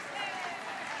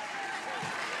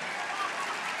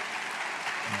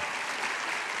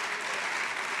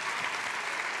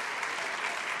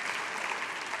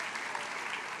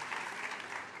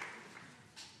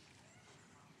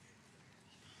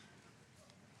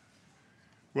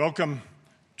Welcome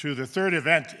to the third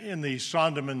event in the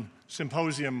Sondermann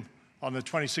Symposium on the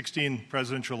 2016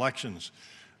 presidential elections.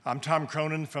 I'm Tom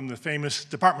Cronin from the famous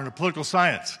Department of Political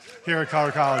Science here at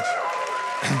Colorado College.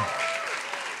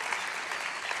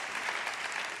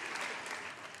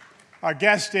 Our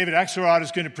guest, David Axelrod,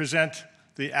 is going to present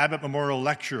the Abbott Memorial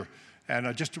Lecture.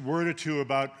 And just a word or two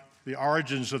about the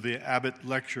origins of the Abbott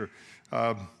Lecture.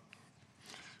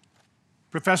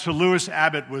 Professor Lewis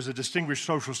Abbott was a distinguished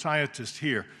social scientist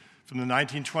here from the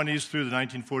 1920s through the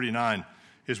 1949.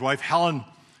 His wife, Helen,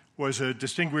 was a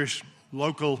distinguished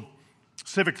local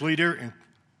civic leader, and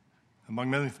among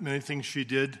many things she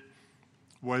did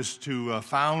was to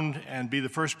found and be the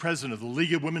first president of the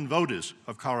League of Women Voters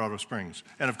of Colorado Springs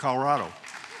and of Colorado.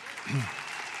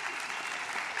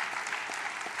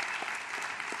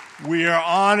 We are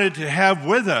honored to have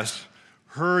with us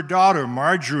her daughter,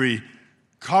 Marjorie,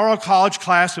 Colorado College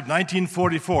class of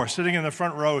 1944, sitting in the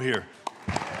front row here.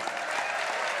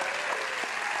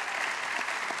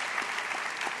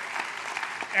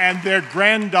 And their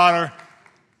granddaughter,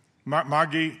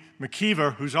 Margie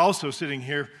McKeever, who's also sitting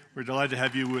here. We're delighted to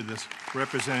have you with us,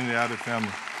 representing the Abbott family.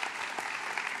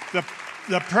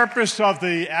 The purpose of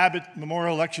the Abbott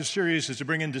Memorial Lecture Series is to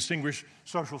bring in distinguished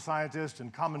social scientists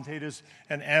and commentators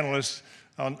and analysts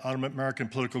on American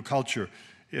political culture.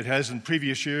 It has in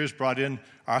previous years brought in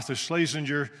Arthur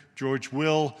Schlesinger, George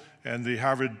Will, and the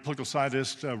Harvard political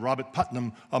scientist Robert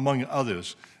Putnam, among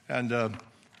others. And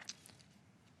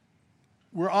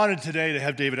we're honored today to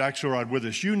have David Axelrod with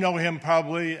us. You know him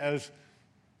probably as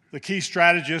the key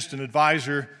strategist and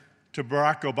advisor to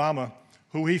Barack Obama,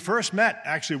 who he first met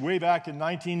actually way back in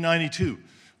 1992,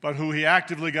 but who he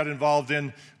actively got involved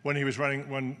in when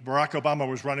Barack Obama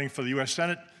was running for the U.S.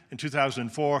 Senate in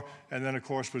 2004, and then, of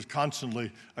course, was constantly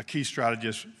a key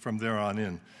strategist from there on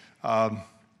in.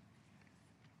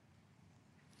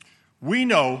 We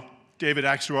know David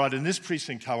Axelrod in this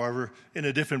precinct, however, in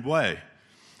a different way.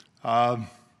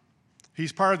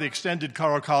 He's part of the extended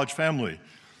Colorado College family.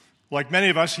 Like many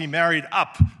of us, he married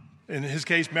up, in his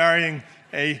case, marrying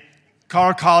a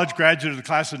Colorado College graduate of the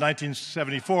class of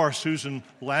 1974, Susan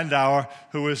Landauer,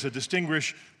 who was a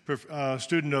distinguished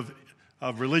student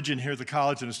of religion here at the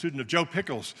college and a student of Joe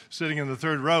Pickles, sitting in the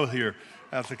third row here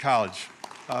at the college.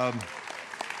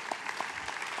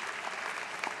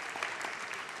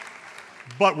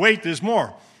 But wait, there's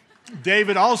more.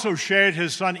 David also shared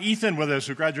his son Ethan with us,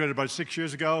 who graduated about 6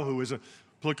 years ago, who was a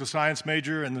political science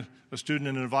major and a student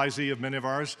and an advisee of many of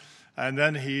ours. And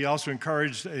then he also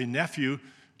encouraged a nephew,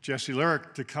 Jesse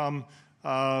Lyric, to come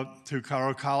to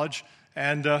Colorado College.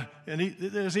 And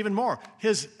there's even more.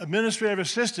 His administrative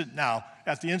assistant now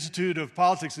at the Institute of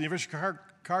Politics at the University of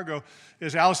Chicago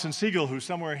is Allison Siegel, who's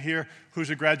somewhere here,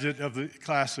 who's a graduate of the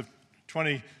class of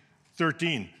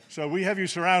 2013. So we have you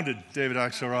surrounded, David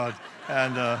Axelrod.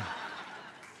 And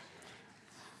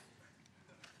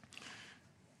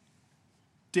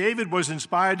David was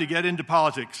inspired to get into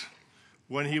politics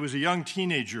when he was a young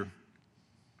teenager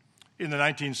in the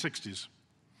 1960s.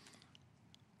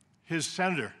 His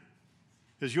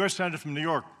U.S. Senator from New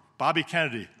York, Bobby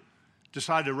Kennedy,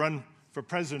 decided to run for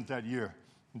president that year.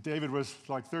 And David was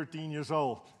like 13 years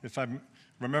old, if I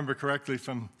remember correctly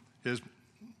from his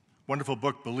wonderful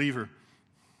book, Believer.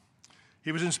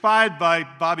 He was inspired by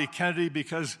Bobby Kennedy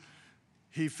because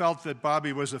he felt that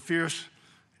Bobby was a fierce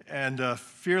and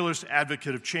fearless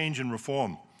advocate of change and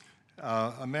reform,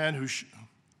 a man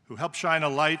who helped shine a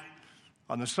light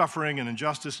on the suffering and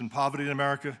injustice and poverty in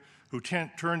America, who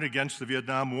turned against the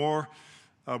Vietnam War,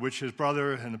 which his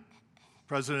brother and the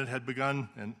president had begun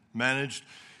and managed.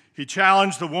 He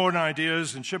challenged the war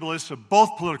ideas and shibboleths of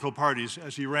both political parties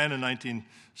as he ran in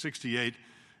 1968,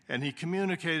 and he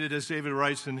communicated, as David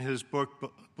writes in his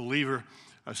book, Believer,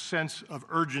 a sense of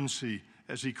urgency,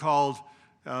 as he called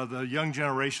the young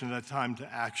generation at that time, to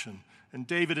action. And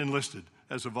David enlisted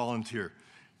as a volunteer.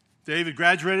 David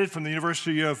graduated from the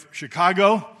University of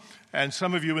Chicago, and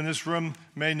some of you in this room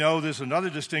may know there's another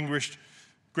distinguished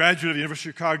graduate of the University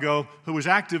of Chicago who was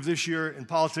active this year in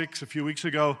politics a few weeks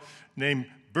ago, named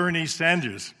Bernie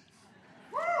Sanders.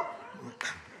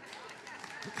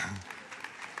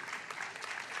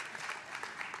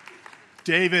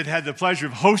 David had the pleasure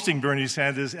of hosting Bernie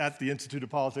Sanders at the Institute of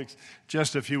Politics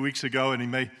just a few weeks ago, and he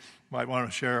might want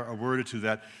to share a word or two of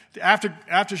that.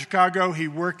 After Chicago, he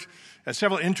worked at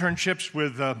several internships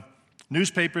with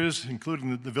newspapers,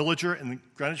 including the Villager in the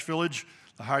Greenwich Village,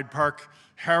 the Hyde Park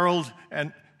Herald,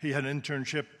 and he had an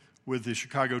internship with the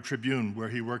Chicago Tribune, where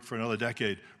he worked for another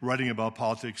decade, writing about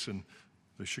politics in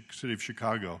the city of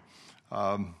Chicago.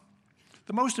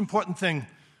 The most important thing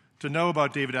to know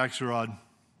about David Axelrod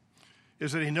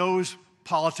is that he knows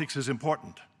politics is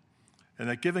important, and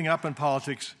that giving up in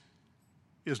politics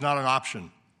is not an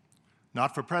option,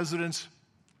 not for presidents,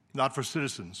 not for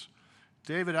citizens.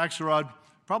 David Axelrod,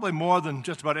 probably more than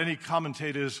just about any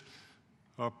commentators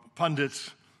or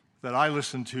pundits that I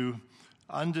listen to,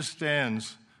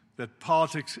 understands that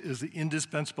politics is the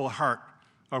indispensable heart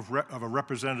of a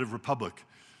representative republic.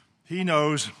 He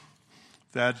knows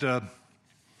that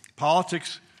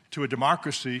politics to a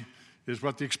democracy is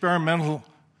what the experimental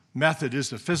method is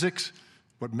to physics,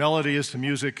 what melody is to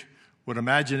music, what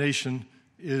imagination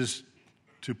is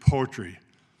to poetry.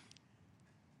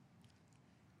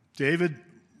 David,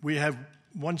 we have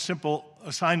one simple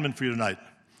assignment for you tonight,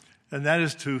 and that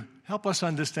is to help us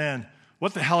understand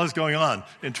what the hell is going on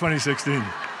in 2016.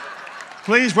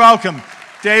 Please welcome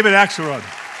David Axelrod.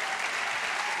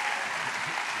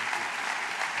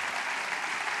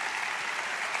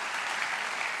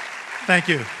 Thank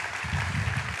you.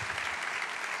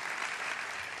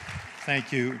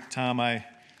 Thank you, Tom. I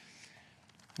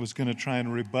was going to try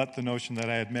and rebut the notion that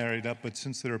I had married up, but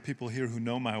since there are people here who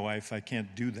know my wife, I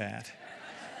can't do that.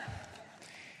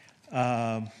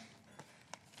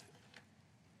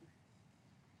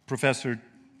 President,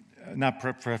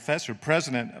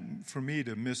 for me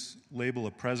to mislabel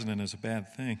a president is a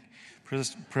bad thing.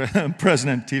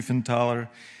 President Tiefenthaler,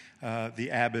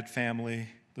 the Abbott family,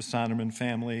 the Sonderman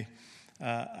family,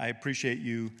 I appreciate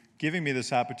you giving me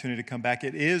this opportunity to come back.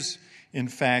 It is, in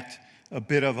fact, a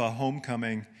bit of a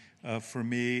homecoming for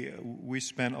me.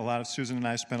 Susan and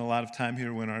I spent a lot of time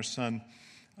here when our son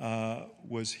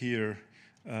was here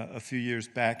a few years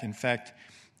back. In fact,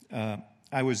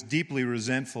 I was deeply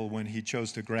resentful when he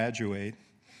chose to graduate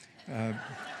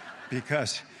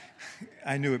because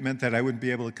I knew it meant that I wouldn't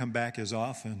be able to come back as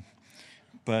often.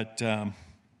 But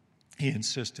he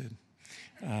insisted.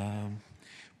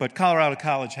 But Colorado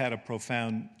College had a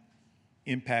profound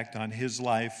impact on his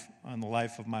life, on the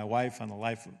life of my wife, on the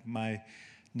life of my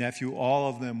nephew. All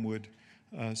of them would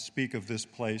speak of this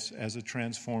place as a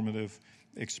transformative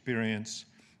experience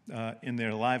in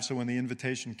their lives. So when the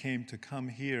invitation came to come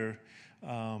here,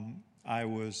 I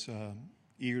was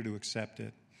eager to accept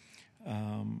it.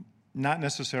 Not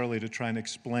necessarily to try and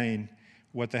explain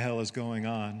what the hell is going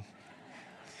on.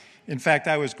 In fact,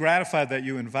 I was gratified that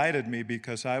you invited me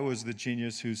because I was the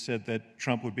genius who said that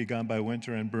Trump would be gone by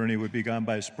winter and Bernie would be gone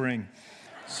by spring.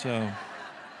 So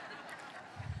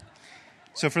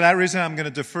for that reason, I'm going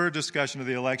to defer discussion of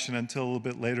the election until a little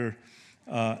bit later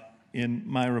in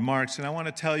my remarks. And I want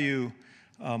to tell you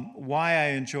why I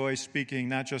enjoy speaking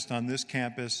not just on this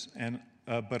campus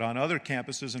but on other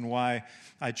campuses, and why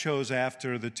I chose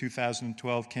after the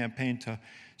 2012 campaign to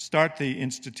start the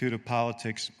Institute of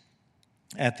Politics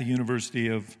at the University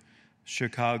of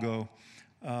Chicago.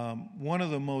 One of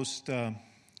the most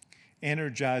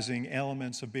energizing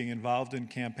elements of being involved in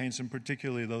campaigns, and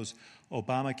particularly those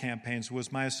Obama campaigns,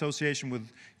 was my association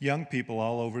with young people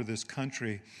all over this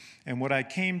country. And what I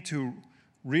came to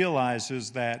realize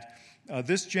is that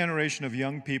this generation of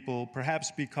young people,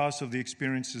 perhaps because of the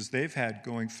experiences they've had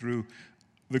going through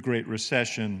the Great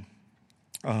Recession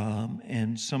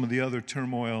and some of the other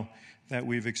turmoil that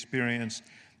we've experienced,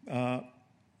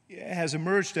 has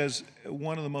emerged as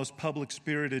one of the most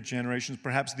public-spirited generations,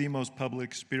 perhaps the most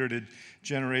public-spirited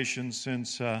generation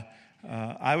since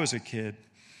I was a kid.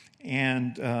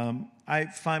 And I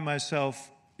find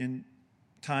myself in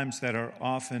times that are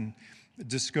often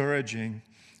discouraging,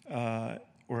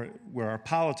 or where our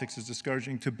politics is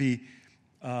discouraging, to be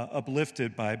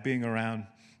uplifted by being around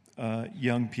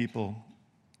young people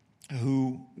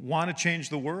who want to change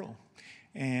the world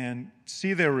and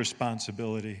see their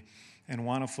responsibility and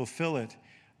want to fulfill it.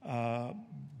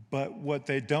 But what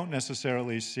they don't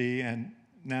necessarily see, and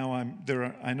now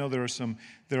I know there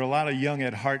are a lot of young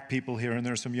at heart people here, and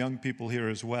there are some young people here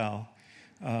as well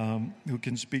who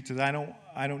can speak to that.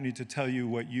 I don't need to tell you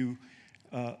what you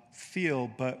feel,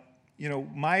 but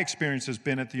my experience has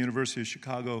been at the University of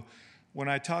Chicago. When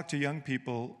I talk to young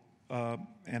people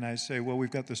and I say, well,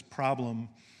 we've got this problem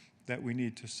that we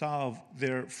need to solve,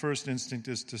 their first instinct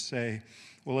is to say,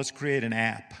 well, let's create an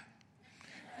app.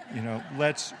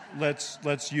 Let's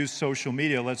use social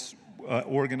media. Let's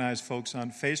organize folks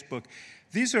on Facebook.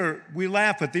 We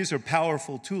laugh, but these are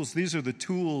powerful tools. These are the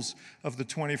tools of the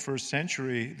 21st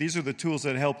century. These are the tools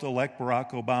that helped elect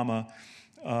Barack Obama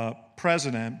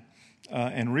president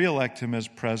and reelect him as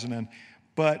president.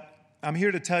 But I'm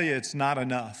here to tell you it's not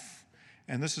enough.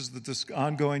 And this is the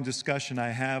ongoing discussion I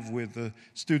have with the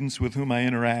students with whom I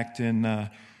interact in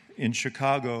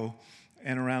Chicago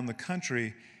and around the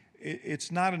country.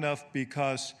 It's not enough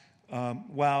because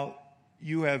while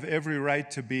you have every right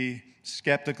to be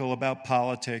skeptical about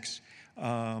politics,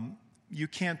 you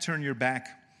can't turn your back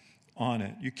on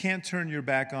it. You can't turn your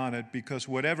back on it because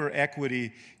whatever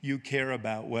equity you care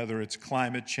about, whether it's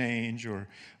climate change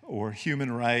or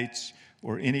human rights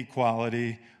or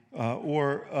inequality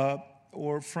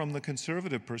or from the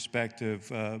conservative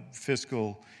perspective,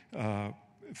 fiscal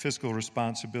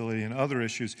responsibility and other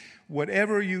issues,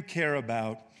 whatever you care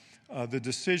about, the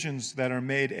decisions that are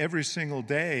made every single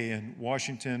day in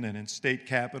Washington and in state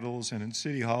capitals and in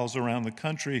city halls around the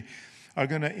country are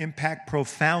going to impact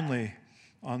profoundly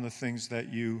on the things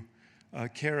that you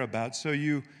care about. So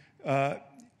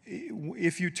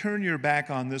if you turn your back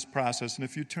on this process and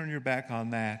if you turn your back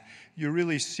on that, you're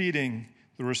really ceding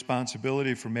the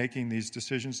responsibility for making these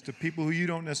decisions to people who you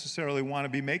don't necessarily want to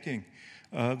be making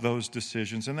those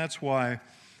decisions. And that's why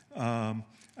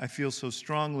I feel so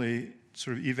strongly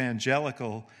sort of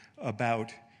evangelical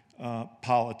about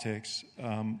politics.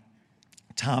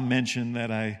 Tom mentioned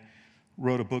that I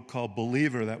wrote a book called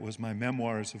Believer that was my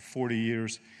memoirs of 40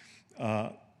 years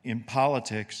in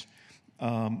politics.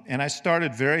 And I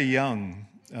started very young.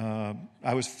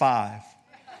 I was 5.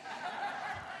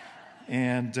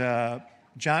 And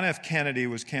John F. Kennedy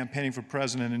was campaigning for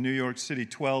president in New York City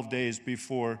 12 days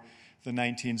before the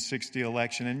 1960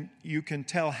 election. And you can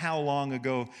tell how long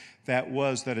ago that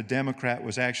was that a Democrat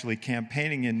was actually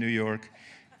campaigning in New York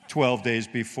 12 days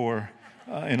before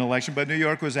an election. But New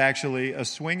York was actually a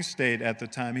swing state at the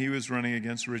time. He was running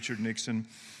against Richard Nixon.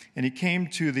 And he came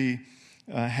to the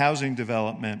housing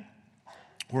development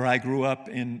where I grew up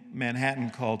in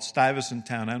Manhattan called Stuyvesant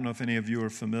Town. I don't know if any of you are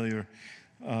familiar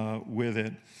with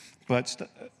it. But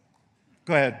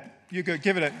go ahead. You go,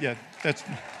 give it a, yeah,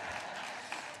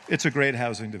 it's a great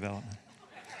housing development.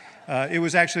 It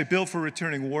was actually built for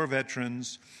returning war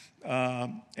veterans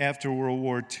after World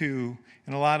War II,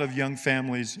 and a lot of young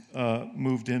families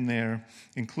moved in there,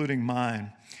 including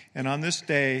mine. And on this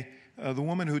day, the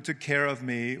woman who took care of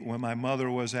me when my mother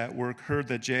was at work heard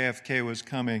that JFK was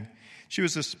coming. She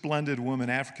was a splendid woman,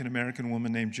 African-American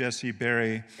woman named Jessie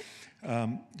Berry.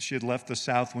 She had left the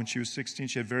South when she was 16.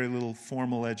 She had very little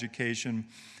formal education,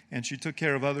 and she took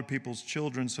care of other people's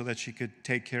children so that she could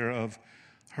take care of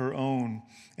her own.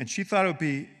 And she thought it would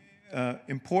be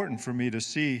important for me to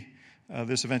see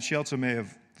this event. She also may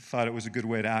have thought it was a good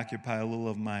way to occupy a little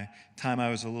of my time. I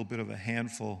was a little bit of a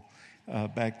handful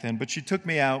back then. But she took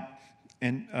me out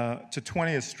to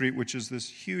 20th Street, which is this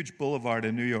huge boulevard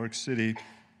in New York City.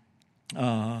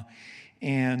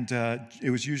 And it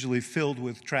was usually filled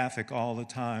with traffic all the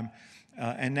time.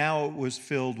 And now it was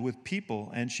filled with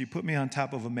people. And she put me on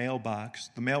top of a mailbox.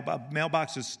 The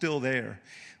mailbox is still there.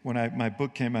 When my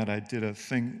book came out, I did a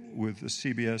thing with the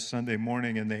CBS Sunday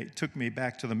Morning, and they took me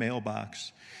back to the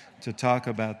mailbox to talk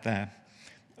about that.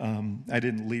 I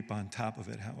didn't leap on top of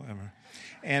it, however.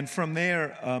 And from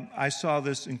there, I saw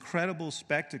this incredible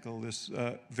spectacle. This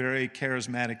very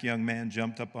charismatic young man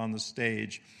jumped up on the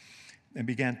stage and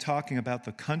began talking about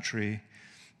the country.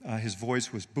 His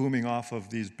voice was booming off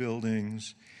of these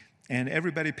buildings, and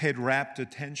everybody paid rapt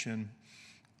attention.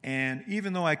 And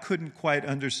even though I couldn't quite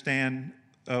understand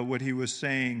what he was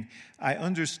saying, I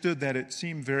understood that it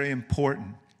seemed very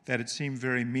important, that it seemed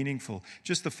very meaningful.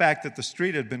 Just the fact that the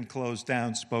street had been closed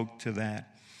down spoke to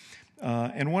that.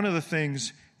 And one of the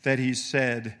things that he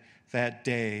said that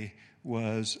day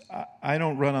was, I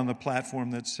don't run on the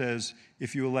platform that says,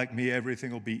 if you elect me,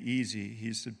 everything will be easy.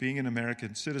 He said, being an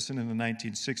American citizen in the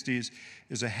 1960s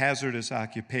is a hazardous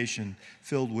occupation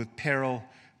filled with peril,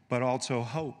 but also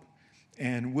hope.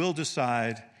 And we'll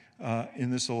decide in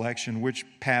this election which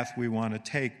path we want to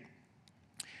take.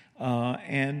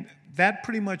 And that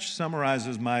pretty much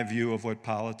summarizes my view of what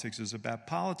politics is about.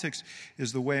 Politics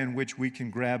is the way in which we can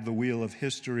grab the wheel of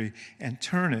history and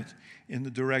turn it in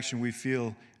the direction we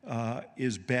feel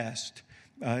is best.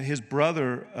 His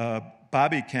brother,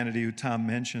 Bobby Kennedy, who Tom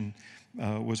mentioned,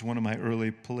 was one of my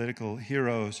early political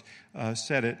heroes,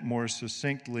 said it more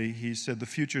succinctly. He said, the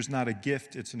future's not a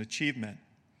gift, it's an achievement.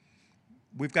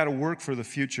 We've got to work for the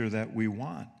future that we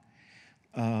want.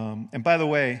 And by the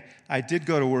way, I did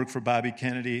go to work for Bobby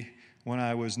Kennedy when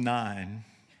I was 9,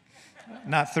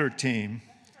 not 13,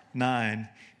 9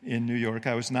 in New York.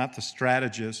 I was not the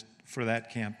strategist for that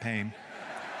campaign.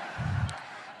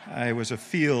 I was a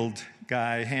field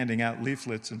guy handing out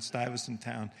leaflets in Stuyvesant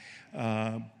Town.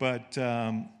 But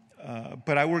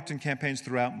I worked in campaigns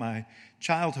throughout my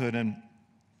childhood, and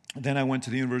then I went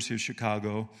to the University of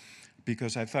Chicago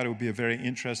because I thought it would be a very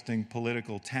interesting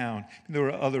political town. There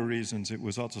were other reasons. It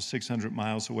was also 600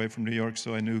 miles away from New York,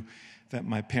 so I knew that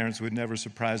my parents would never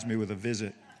surprise me with a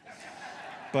visit.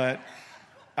 But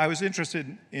I was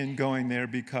interested in going there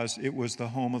because it was the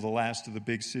home of the last of the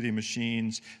big city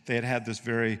machines. They had this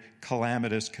very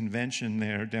calamitous convention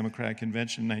there, Democratic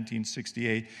Convention in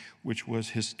 1968, which was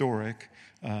historic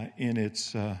in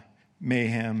its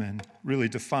mayhem and really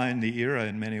defined the era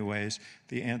in many ways,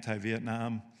 the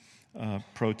anti-Vietnam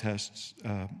protests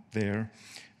there.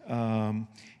 And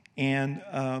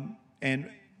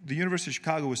the University of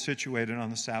Chicago was situated on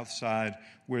the south side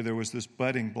where there was this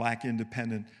budding black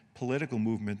independent political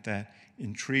movement that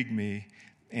intrigued me.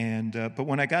 But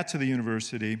when I got to the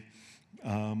university,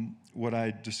 what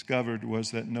I discovered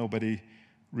was that nobody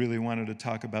really wanted to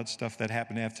talk about stuff that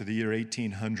happened after the year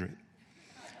 1800.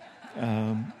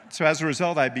 So as a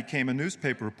result, I became a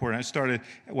newspaper reporter.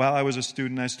 While I was a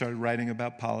student, I started writing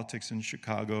about politics in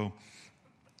Chicago,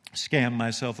 scammed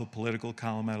myself a political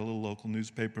column at a little local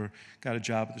newspaper, got a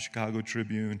job at the Chicago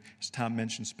Tribune. As Tom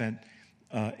mentioned, spent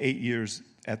 8 years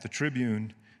at the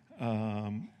Tribune,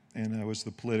 and I was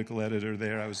the political editor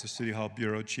there. I was the City Hall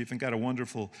bureau chief and got a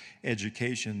wonderful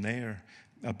education there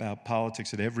about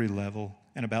politics at every level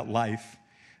and about life.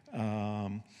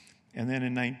 And then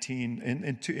in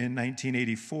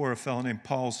 1984, a fellow named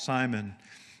Paul Simon,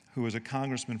 who was a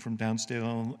congressman from downstate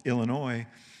Illinois,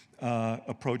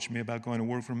 approached me about going to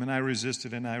work for him, and I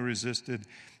resisted. And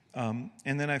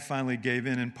then I finally gave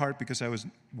in part because I was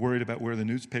worried about where the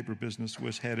newspaper business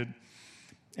was headed,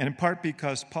 and in part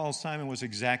because Paul Simon was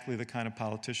exactly the kind of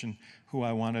politician who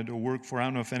I wanted to work for. I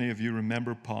don't know if any of you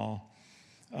remember Paul,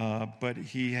 but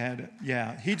he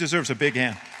deserves a big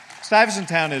hand. Stuyvesant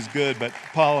Town is good, but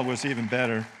Paul was even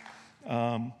better.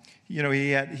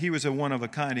 He was a one of a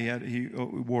kind. He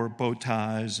wore bow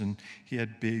ties, and he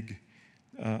had big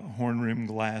horn-rimmed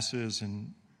glasses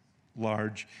and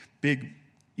large, big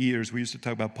ears. We used to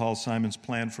talk about Paul Simon's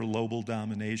plan for global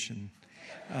domination.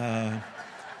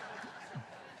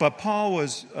 But Paul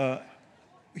was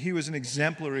an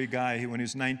exemplary guy. When he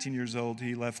was 19 years old,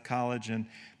 he left college and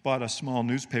bought a small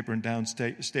newspaper in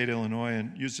downstate Illinois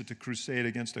and used it to crusade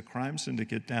against a crime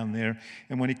syndicate down there.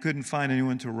 And when he couldn't find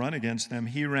anyone to run against them,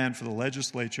 he ran for the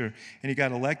legislature, and he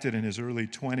got elected in his early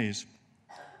 20s.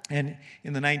 And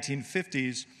in the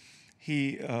 1950s,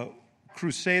 he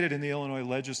crusaded in the Illinois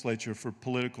legislature for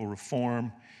political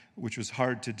reform, which was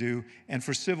hard to do, and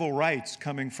for civil rights,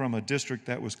 coming from a district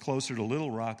that was closer to Little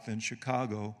Rock than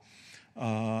Chicago.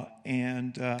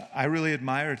 I really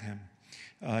admired him.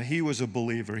 He was a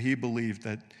believer. He believed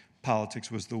that politics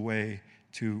was the way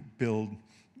to build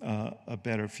a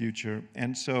better future.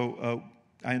 And so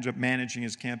I ended up managing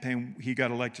his campaign. He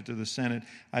got elected to the Senate.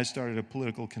 I started a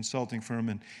political consulting firm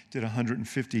and did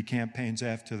 150 campaigns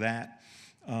after that.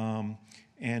 Along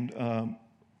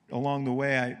the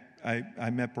way, I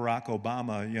met Barack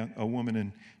Obama. A woman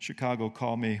in Chicago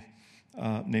called me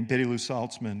named Betty Lou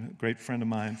Saltzman, a great friend of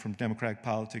mine from Democratic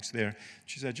politics there.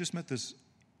 She said, I just met this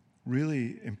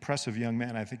really impressive young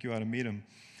man. I think you ought to meet him.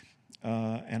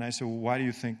 And I said, well, why do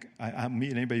you think I'll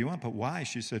meet anybody you want? But why?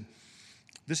 She said,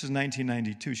 this is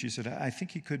 1992. She said, I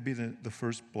think he could be the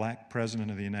first black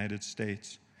president of the United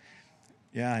States.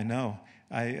 Yeah, I know.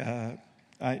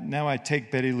 Now I take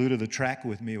Betty Lou to the track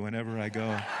with me whenever I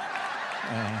go.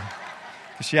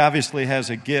 She obviously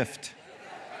has a gift.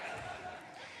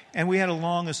 And we had a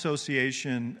long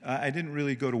association. I didn't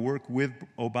really go to work with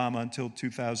Obama until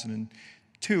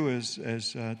 2002,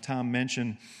 as Tom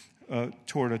mentioned,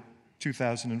 toward a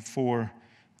 2004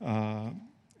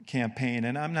 campaign.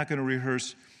 And I'm not going to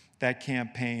rehearse that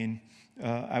campaign.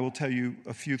 I will tell you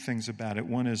a few things about it.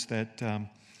 One is that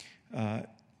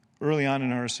early on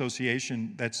in our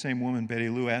association, that same woman, Betty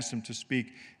Lou, asked him to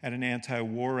speak at an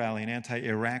anti-war rally, an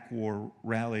anti-Iraq war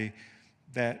rally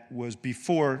that was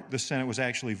before the Senate was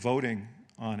actually voting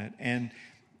on it. And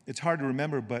it's hard to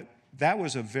remember, but that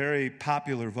was a very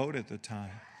popular vote at the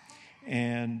time.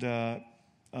 And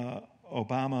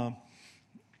Obama,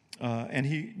 and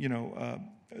he,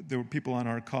 there were people on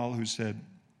our call who said,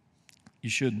 you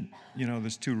shouldn't,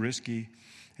 this is too risky.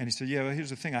 And he said, yeah, well, here's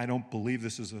the thing, I don't believe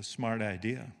this is a smart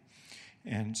idea.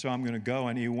 And so I'm going to go.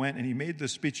 And he went and he made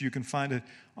this speech. You can find it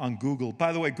on Google.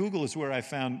 By the way, Google is where I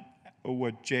found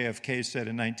what JFK said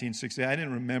in 1960. I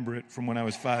didn't remember it from when I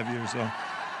was 5 years old.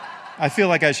 I feel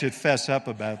like I should fess up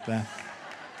about that.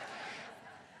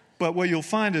 But what you'll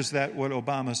find is that what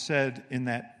Obama said in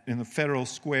the Federal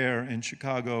Square in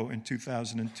Chicago in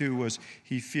 2002 was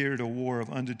he feared a war of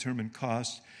undetermined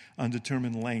cost,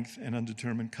 undetermined length, and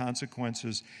undetermined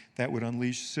consequences that would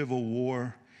unleash civil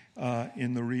war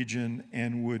in the region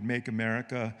and would make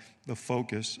America the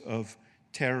focus of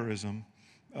terrorism,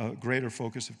 greater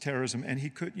focus of terrorism. And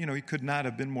he could not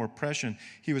have been more prescient.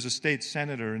 He was a state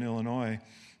senator in Illinois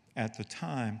at the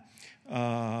time.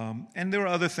 And there were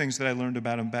other things that I learned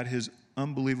about him, about his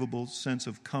unbelievable sense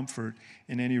of comfort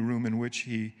in any room in which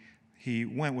he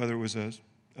went, whether it was a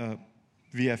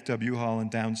VFW hall in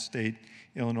downstate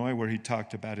Illinois, where he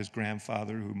talked about his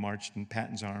grandfather who marched in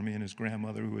Patton's army and his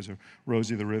grandmother who was a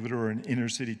Rosie the Riveter, or an inner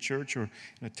city church, or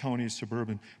in a Tony's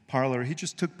suburban parlor. He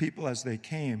just took people as they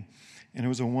came. And it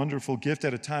was a wonderful gift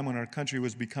at a time when our country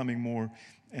was becoming more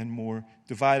and more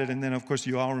divided. And then, of course,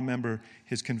 you all remember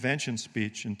his convention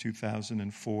speech in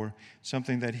 2004,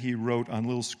 something that he wrote on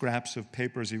little scraps of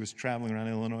paper as he was traveling around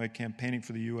Illinois campaigning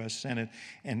for the U.S. Senate.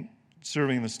 And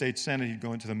serving in the state Senate, he'd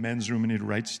go into the men's room and he'd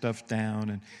write stuff down,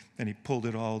 and then he pulled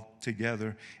it all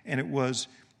together. And it was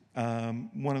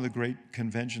one of the great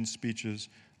convention speeches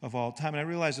of all time. And I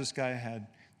realized this guy had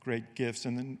great gifts.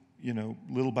 And then,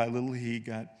 little by little, he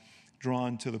got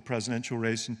drawn to the presidential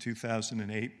race in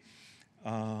 2008.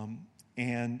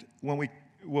 And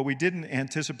what we didn't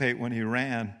anticipate when he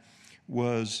ran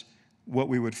was what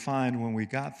we would find when we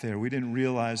got there. We didn't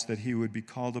realize that he would be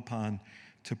called upon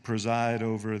to preside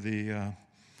over the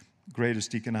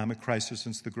greatest economic crisis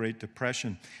since the Great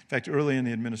Depression. In fact, early in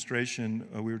the administration,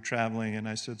 we were traveling, and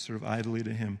I said sort of idly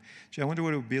to him, "Gee, I wonder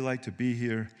what it would be like to be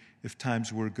here if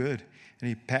times were good."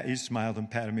 And he smiled and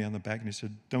patted me on the back, and he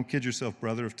said, "Don't kid yourself,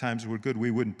 brother. If times were good, we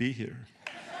wouldn't be here."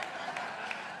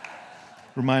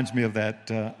 Reminds me of that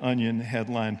Onion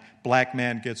headline, "Black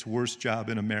man gets worst job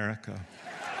in America."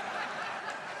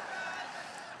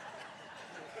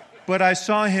 But I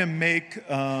saw him make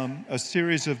a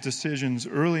series of decisions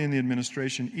early in the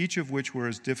administration, each of which were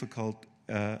as difficult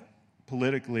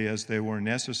politically as they were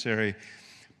necessary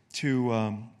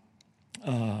to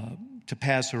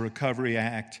pass a Recovery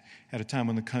Act at a time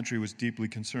when the country was deeply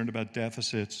concerned about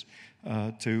deficits,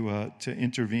 to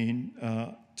intervene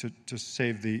to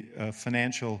save the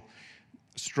financial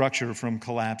structure from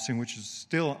collapsing, which is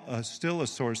still a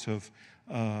source of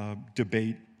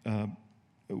debate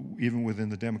even within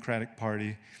the Democratic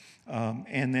Party.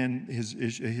 And then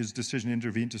his decision to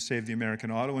intervene to save the American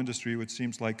auto industry, which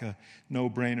seems like a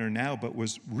no-brainer now, but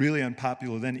was really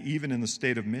unpopular then, even in the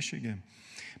state of Michigan.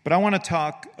 But I want to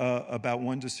talk about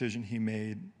one decision he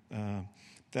made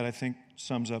that I think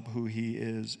sums up who he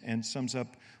is and sums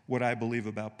up what I believe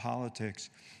about politics,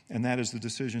 and that is the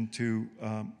decision to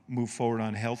move forward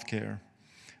on health care.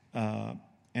 And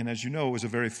as you know, it was a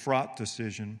very fraught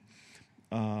decision.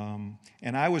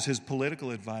 And I was his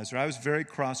political advisor. I was very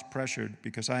cross-pressured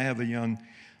because I have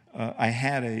I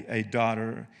had a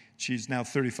daughter. She's now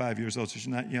 35 years old, so she's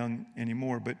not young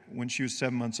anymore. But when she was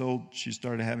 7 months old, she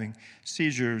started having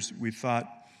seizures. We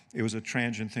thought it was a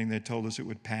transient thing. They told us it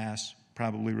would pass,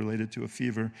 probably related to a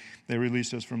fever. They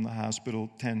released us from the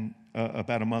hospital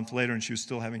about a month later, and she was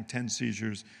still having 10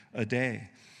 seizures a day.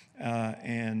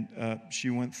 And she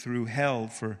went through hell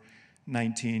for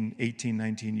 19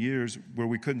 years where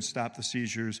we couldn't stop the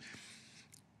seizures,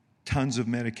 tons of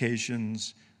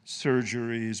medications,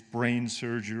 surgeries, brain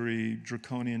surgery,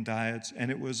 draconian diets, and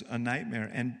it was a nightmare.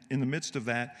 And in the midst of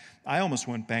that, I almost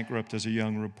went bankrupt as a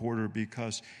young reporter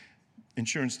because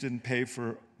insurance didn't pay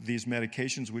for these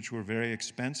medications, which were very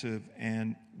expensive,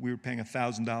 and we were paying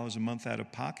 $1,000 a month out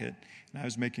of pocket, and I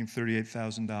was making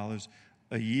 $38,000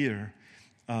 a year.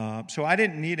 So I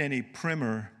didn't need any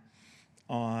primer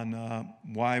on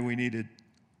why we needed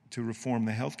to reform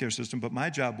the healthcare system, but my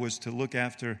job was to look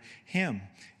after him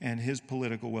and his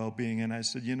political well-being. And I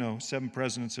said, 7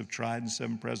 presidents have tried and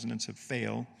 7 presidents have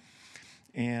failed.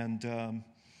 And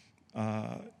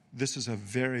this is a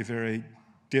very, very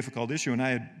difficult issue. And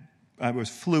I was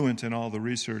fluent in all the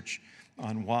research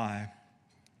on why.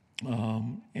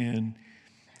 And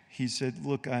he said,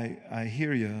 look, I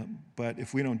hear you, but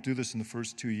if we don't do this in the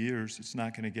first 2 years, it's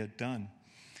not going to get done.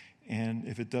 And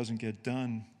if it doesn't get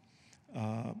done,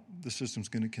 the system's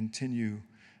going to continue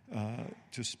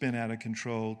to spin out of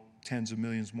control, tens of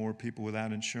millions more people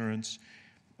without insurance.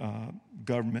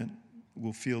 Government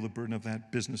will feel the burden of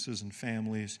that, businesses and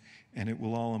families, and it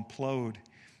will all implode.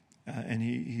 And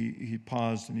he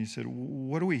paused and he said,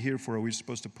 what are we here for? Are we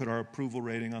supposed to put our approval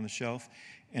rating on the shelf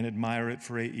and admire it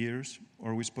for 8 years?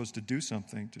 Or are we supposed to do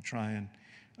something to try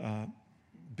and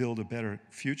build a better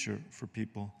future for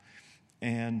people?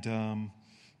 And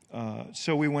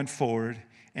so we went forward,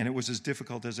 and it was as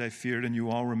difficult as I feared, and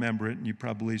you all remember it,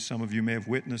 and some of you may have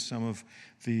witnessed some of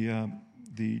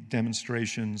the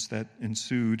demonstrations that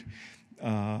ensued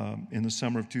in the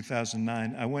summer of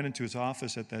 2009. I went into his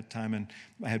office at that time, and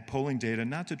I had polling data,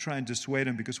 not to try and dissuade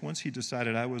him, because once he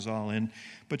decided I was all in,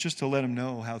 but just to let him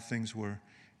know how things were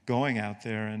going out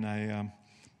there. And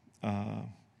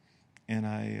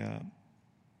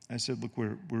I said, look,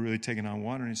 we're really taking on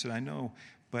water. And he said, I know,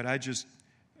 but I just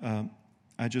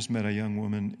I just met a young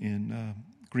woman in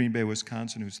Green Bay,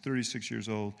 Wisconsin, who's 36 years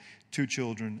old, 2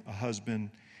 children, a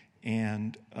husband,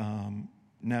 and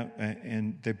now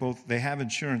they have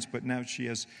insurance, but now she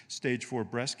has stage 4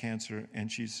 breast cancer,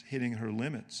 and she's hitting her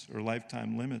limits, her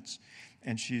lifetime limits,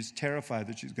 and she's terrified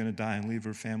that she's going to die and leave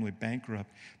her family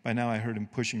bankrupt. By now, I heard him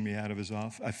pushing me out of his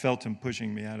office. I felt him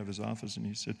pushing me out of his office, and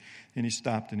he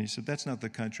stopped, and he said, "That's not the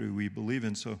country we believe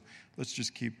in, so let's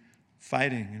just keep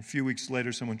fighting." And a few weeks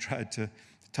later, someone tried to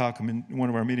talk him in one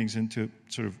of our meetings into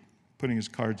sort of putting his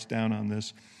cards down on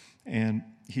this, and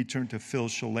he turned to Phil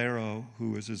Scolaro,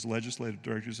 who was his legislative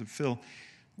director. He said, "Phil,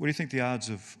 what do you think the odds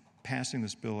of passing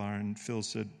this bill are?" And Phil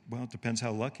said, "Well, it depends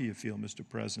how lucky you feel, Mr.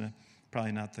 President."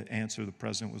 Probably not the answer the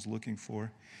president was looking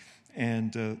for.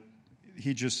 And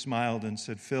he just smiled and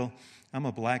said, "Phil, I'm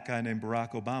a black guy named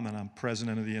Barack Obama, and I'm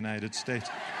president of the United States."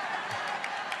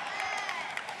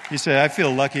 He said, "I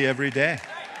feel lucky every day."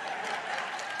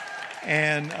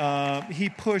 And he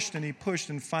pushed and he pushed,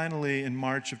 and finally in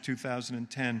March of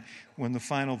 2010, when the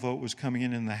final vote was coming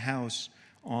in the House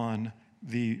on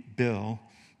the bill,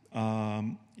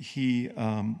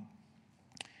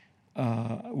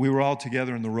 we were all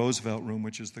together in the Roosevelt Room,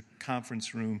 which is the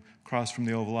conference room across from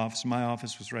the Oval Office. My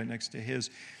office was right next to his.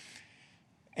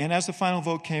 And as the final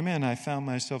vote came in, I found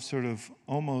myself sort of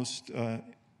almost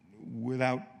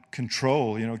without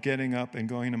control, getting up and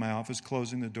going to my office,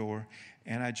 closing the door,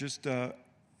 and I just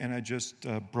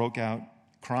broke out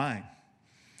crying.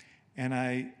 And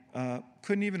I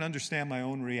couldn't even understand my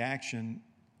own reaction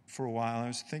for a while. I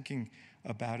was thinking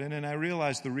about it, and I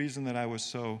realized the reason that I was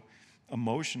so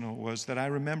emotional was that I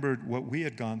remembered what we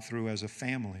had gone through as a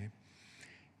family.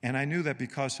 And I knew that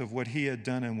because of what he had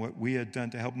done and what we had done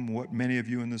to help him, what many of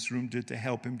you in this room did to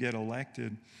help him get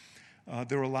elected,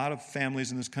 there were a lot of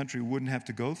families in this country who wouldn't have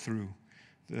to go through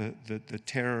the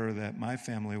terror that my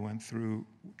family went through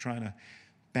trying to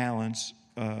balance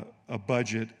a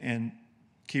budget and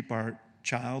keep our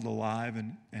child alive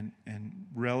and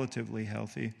relatively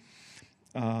healthy.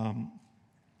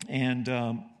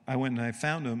 I went and I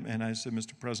found him, and I said,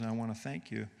 "Mr. President, I want to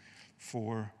thank you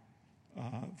for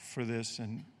this,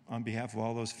 and on behalf of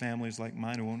all those families like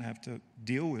mine who won't have to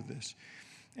deal with this."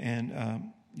 And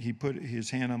he put his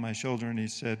hand on my shoulder, and he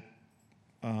said,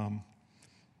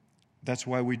 "That's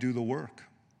why we do the work."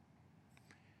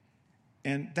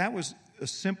 And that was a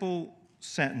simple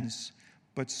sentence,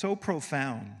 but so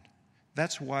profound.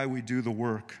 That's why we do the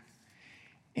work.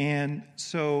 And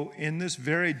so in this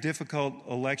very difficult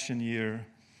election year,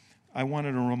 I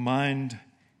wanted to remind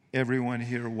everyone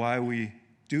here why we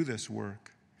do this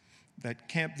work. That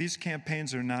these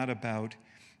campaigns are not about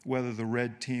whether the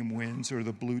red team wins or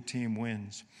the blue team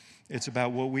wins. It's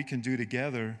about what we can do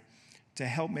together to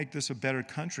help make this a better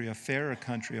country, a fairer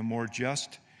country, a more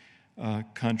just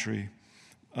country.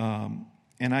 And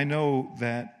I know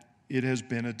that it has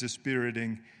been a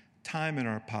dispiriting time in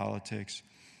our politics.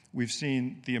 We've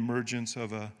seen the emergence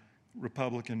of a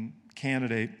Republican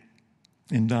candidate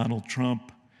in Donald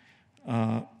Trump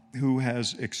who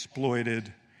has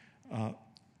exploited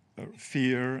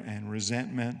fear and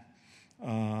resentment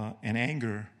and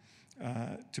anger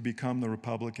to become the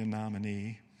Republican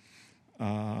nominee.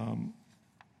 And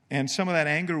some of that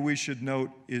anger, we should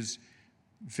note, is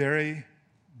very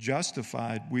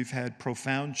justified. We've had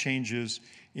profound changes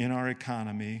in our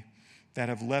economy that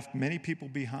have left many people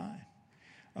behind.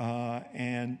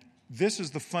 And this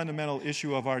is the fundamental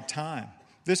issue of our time.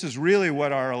 This is really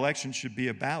what our election should be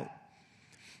about.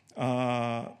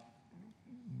 How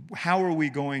are we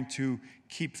going to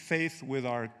keep faith with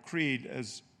our creed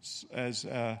as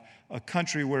a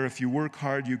country where if you work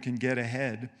hard, you can get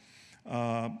ahead,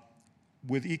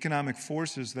 with economic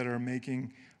forces that are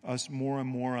making us more and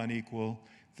more unequal,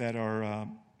 that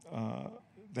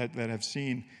have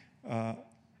seen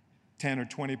 10 or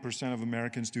 20% of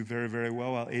Americans do very, very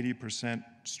well, while 80%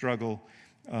 struggle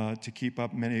to keep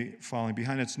up, many falling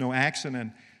behind. It's no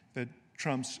accident that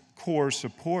Trump's core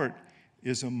support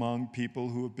is among people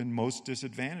who have been most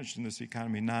disadvantaged in this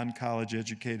economy, non-college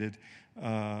educated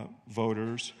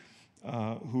voters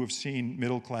who have seen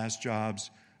middle-class jobs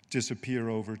disappear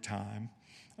over time.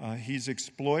 He's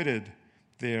exploited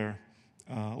their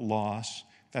loss.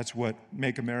 That's what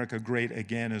Make America Great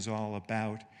Again is all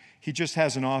about. He just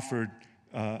hasn't offered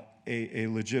a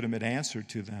legitimate answer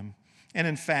to them. And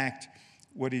in fact,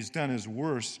 what he's done is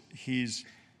worse. He's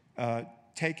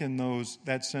taken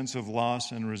that sense of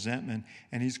loss and resentment,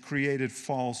 and he's created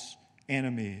false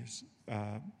enemies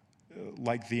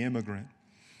like the immigrant.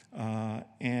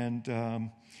 There's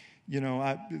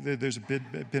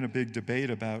been a big debate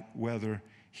about whether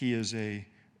he's a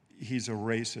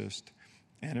racist.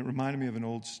 And it reminded me of an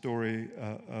old story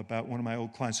about one of my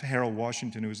old clients, Harold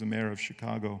Washington, who was the mayor of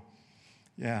Chicago.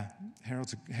 Yeah,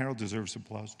 Harold deserves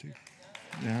applause too.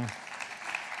 Yeah,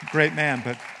 great man.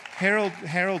 But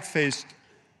Harold faced,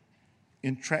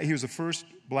 he was the first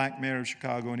black mayor of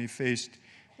Chicago, and he faced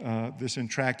this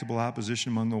intractable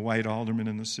opposition among the white aldermen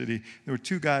in the city. There were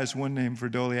two guys, one named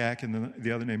Verdoliak and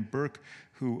the other named Burke,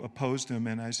 who opposed him.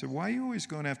 And I said, why are you always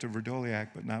going after Verdoliak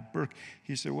but not Burke?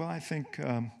 He said, well, I think...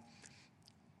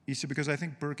 He said, because I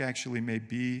think Burke actually may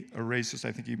be a racist.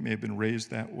 I think he may have been raised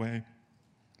that way.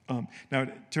 Now,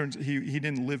 it turns he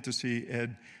didn't live to see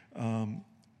Ed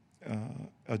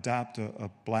adopt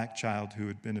a black child who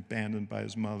had been abandoned by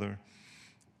his mother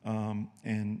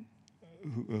and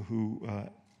who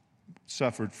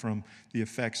suffered from the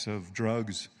effects of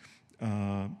drugs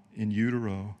in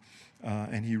utero.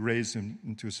 And he raised him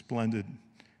into a splendid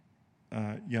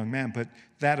young man. But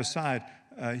that aside,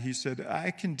 he said,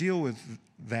 I can deal with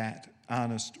that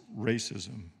honest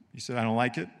racism. He said, I don't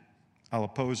like it, I'll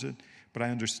oppose it, but I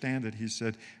understand it. He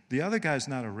said, the other guy's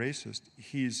not a racist.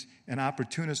 He's an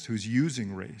opportunist who's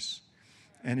using race.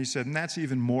 And he said, and that's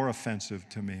even more offensive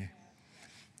to me.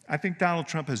 I think Donald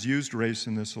Trump has used race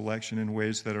in this election in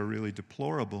ways that are really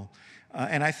deplorable.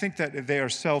 And I think that they are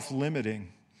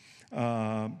self-limiting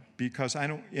because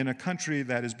in a country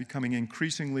that is becoming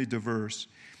increasingly diverse,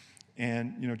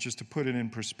 and, just to put it in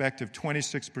perspective,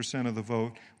 26% of the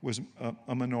vote was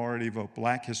a minority vote,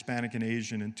 black, Hispanic, and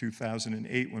Asian in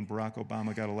 2008 when Barack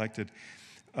Obama got elected.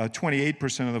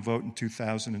 28% of the vote in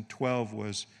 2012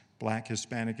 was black,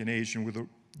 Hispanic, and Asian, with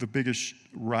the biggest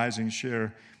rising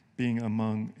share being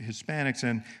among Hispanics,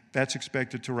 and that's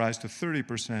expected to rise to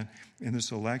 30% in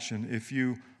this election. If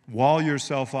you wall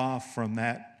yourself off from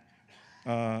that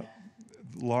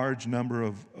large number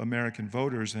of American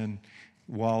voters, and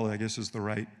wall, I guess, is the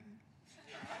right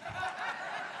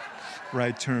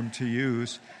term to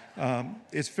use.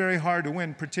 It's very hard to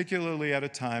win, particularly at a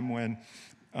time when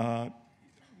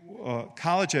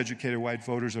college-educated white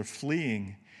voters are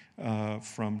fleeing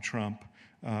from Trump,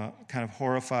 kind of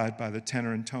horrified by the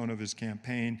tenor and tone of his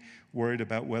campaign, worried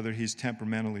about whether he's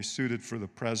temperamentally suited for the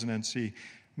presidency.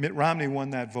 Mitt Romney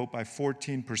won that vote by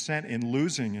 14% in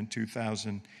losing in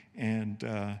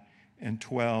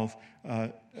 2012.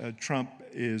 Trump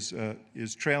is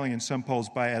trailing in some polls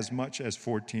by as much as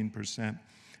 14%.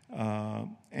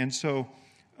 And so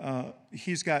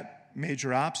he's got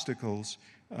major obstacles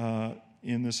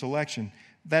in this election.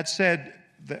 That said,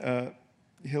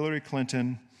 Hillary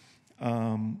Clinton,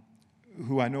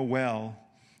 who I know well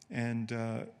and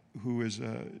who is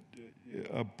a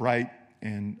bright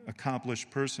and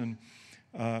accomplished person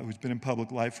who's been in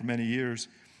public life for many years,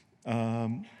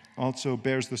 also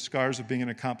bears the scars of being an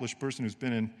accomplished person who's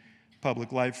been in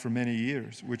public life for many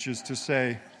years, which is to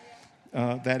say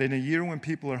that in a year when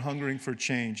people are hungering for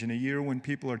change, in a year when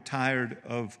people are tired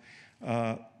of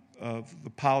the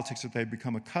politics that they've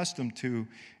become accustomed to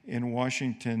in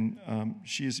Washington,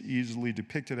 she is easily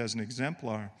depicted as an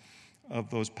exemplar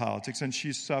of those politics, and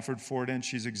she's suffered for it, and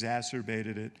she's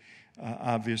exacerbated it,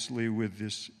 obviously, with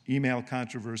this email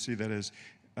controversy that has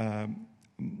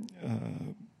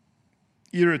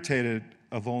irritated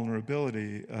a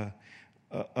vulnerability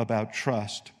about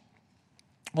trust.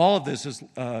 All of this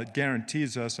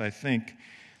guarantees us, I think,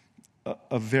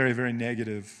 a very, very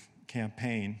negative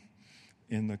campaign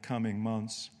in the coming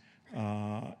months.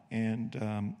 And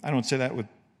I don't say that with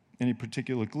any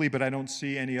particular glee, but I don't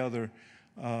see any other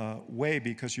way,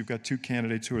 because you've got two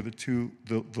candidates who are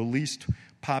the least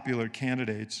popular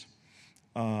candidates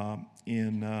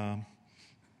in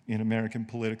American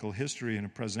political history in a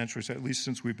presidential race, at least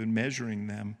since we've been measuring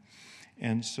them.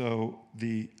 And so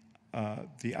the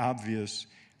obvious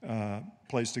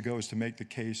place to go is to make the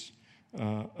case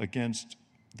against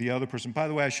the other person. By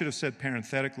the way, I should have said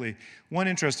parenthetically, one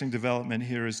interesting development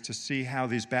here is to see how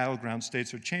these battleground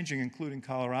states are changing, including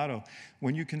Colorado.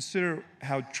 When you consider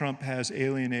how Trump has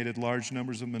alienated large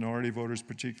numbers of minority voters,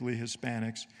 particularly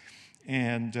Hispanics,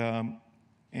 and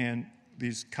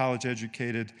these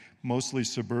college-educated, mostly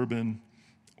suburban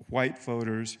white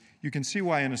voters, you can see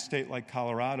why in a state like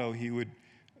Colorado he would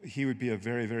be a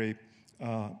very, very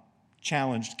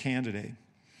challenged candidate.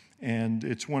 And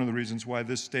it's one of the reasons why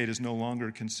this state is no longer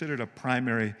considered a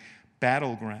primary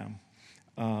battleground.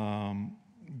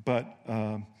 But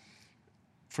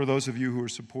for those of you who are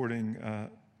supporting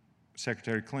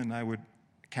Secretary Clinton, I would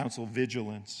counsel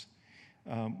vigilance.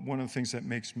 One of the things that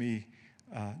makes me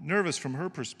nervous from her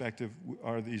perspective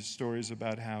are these stories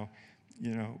about how,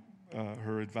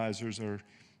 her advisors are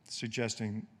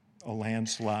suggesting a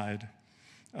landslide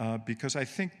because I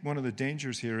think one of the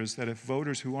dangers here is that if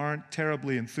voters who aren't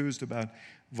terribly enthused about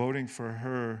voting for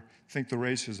her think the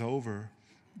race is over,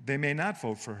 they may not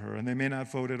vote for her, and they may not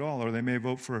vote at all, or they may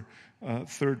vote for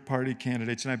third-party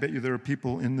candidates. And I bet you there are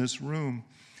people in this room,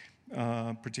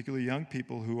 particularly young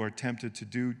people, who are tempted to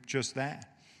do just that.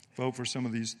 Vote for some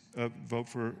of these, vote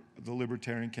for the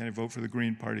Libertarian candidate, vote for the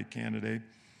Green Party candidate.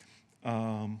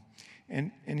 And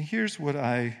here's what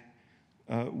I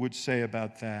would say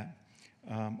about that.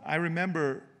 I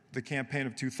remember the campaign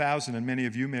of 2000, and many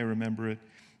of you may remember it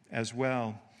as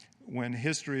well, when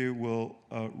history will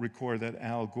record that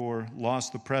Al Gore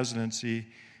lost the presidency,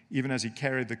 even as he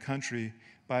carried the country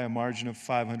by a margin of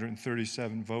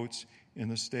 537 votes in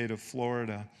the state of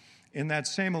Florida. In that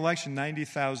same election,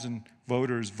 90,000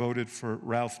 voters voted for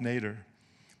Ralph Nader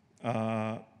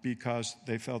because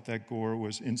they felt that Gore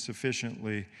was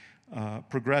insufficiently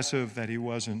progressive, that he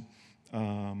wasn't,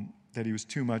 that he was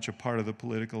too much a part of the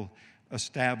political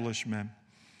establishment.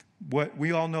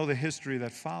 We all know the history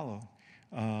that followed.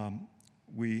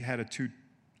 We had a $2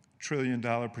 trillion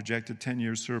projected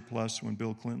 10-year surplus when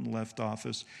Bill Clinton left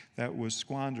office that was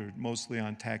squandered mostly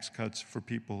on tax cuts for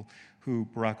people who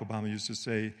Barack Obama used to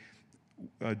say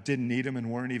didn't need them and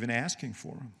weren't even asking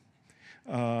for them.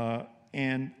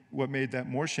 And what made that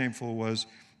more shameful was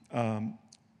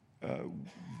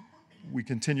we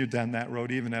continued down that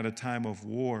road even at a time of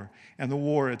war. And the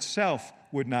war itself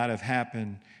would not have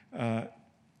happened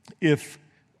if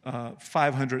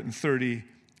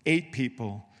 538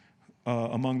 people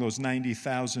among those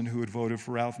 90,000 who had voted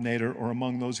for Ralph Nader, or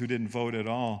among those who didn't vote at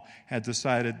all, had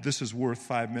decided this is worth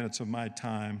 5 minutes of my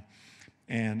time,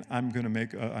 and I'm going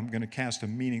to cast a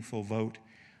meaningful vote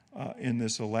in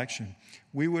this election.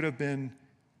 We would have been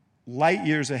light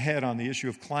years ahead on the issue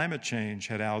of climate change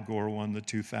had Al Gore won the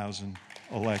 2000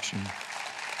 election.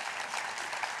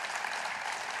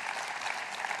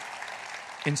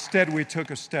 Instead, we took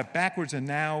a step backwards, and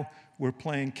now we're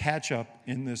playing catch-up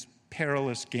in this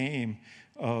perilous game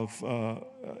of, one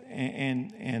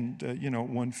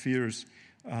fears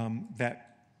that,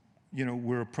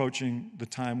 we're approaching the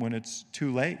time when it's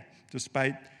too late,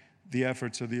 despite the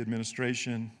efforts of the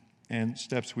administration and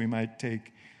steps we might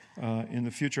take in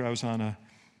the future. I was on a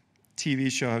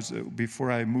TV show.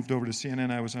 Before I moved over to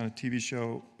CNN, I was on a TV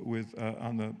show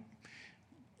on the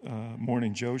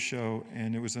Morning Joe show,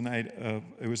 and it was a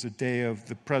day of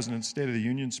the president's State of the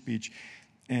Union speech,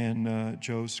 and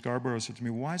Joe Scarborough said to me,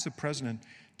 "Why is the president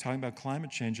talking about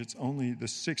climate change? It's only the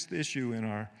 6th issue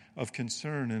of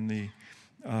concern in the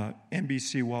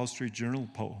NBC Wall Street Journal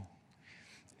poll."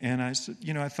 And I said,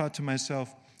 I thought to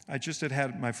myself, I just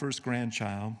had my first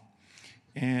grandchild,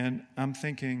 and I'm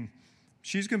thinking,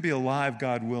 she's going to be alive,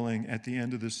 God willing, at the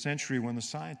end of this century when the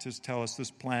scientists tell us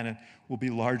this planet will be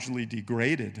largely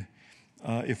degraded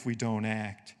if we don't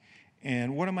act.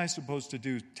 And what am I supposed to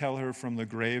do? Tell her from the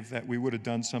grave that we would have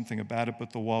done something about it,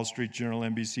 but the Wall Street Journal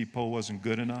NBC poll wasn't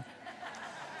good enough?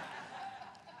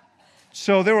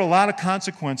 So there were a lot of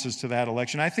consequences to that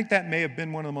election. I think that may have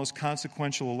been one of the most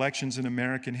consequential elections in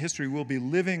American history. We'll be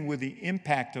living with the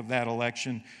impact of that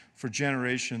election for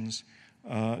generations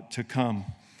to come.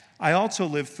 I also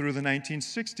lived through the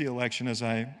 1960 election, as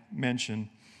I mentioned,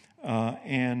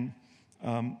 I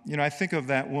think of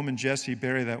that woman, Jessie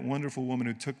Berry, that wonderful woman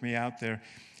who took me out there.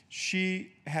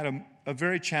 She had a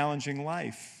very challenging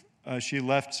life. She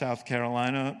left South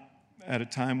Carolina at a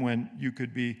time when you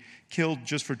could be killed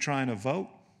just for trying to vote,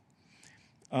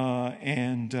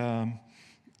 and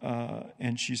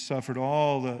she suffered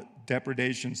all the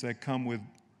depredations that come with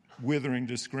withering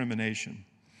discrimination.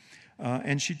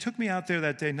 And she took me out there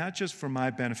that day, not just for my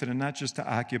benefit and not just to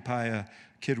occupy a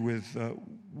kid with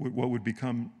what would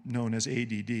become known as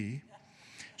ADD.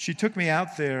 She took me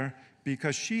out there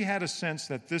because she had a sense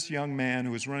that this young man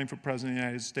who was running for president of the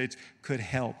United States could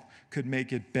help, could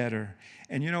make it better.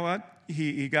 And you know what?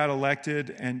 He got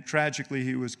elected, and tragically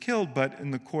he was killed, but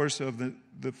in the course of the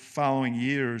following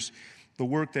years, the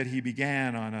work that he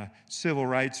began on a civil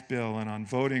rights bill and on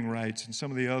voting rights and some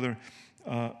of the other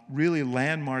really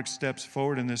landmark steps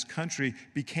forward in this country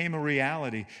became a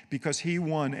reality because he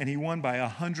won, and he won by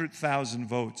 100,000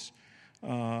 votes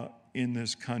in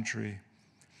this country.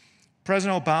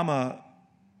 President Obama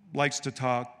likes to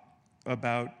talk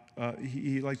about,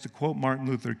 he likes to quote Martin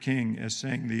Luther King as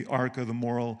saying, "The arc of the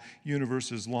moral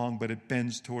universe is long, but it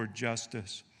bends toward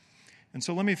justice." And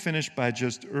so let me finish by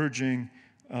just urging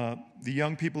the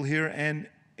young people here and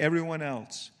everyone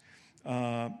else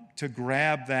to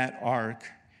grab that arc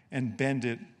and bend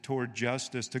it toward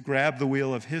justice, to grab the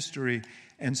wheel of history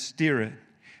and steer it.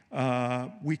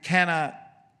 We cannot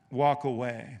walk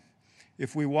away.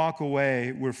 if we walk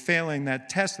away, we're failing that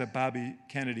test that Bobby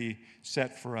Kennedy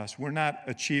set for us. We're not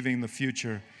achieving the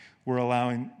future. We're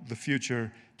allowing the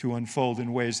future to unfold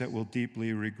in ways that we'll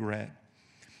deeply regret.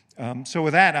 So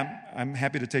with that, I'm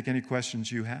happy to take any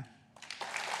questions you have.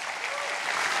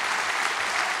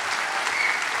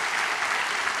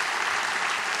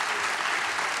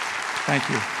 Thank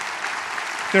you.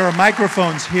 There are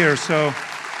microphones here, so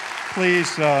please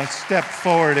step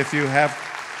forward if you have.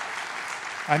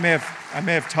 I may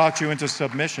have talked you into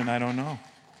submission. I don't know.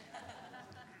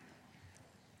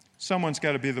 Someone's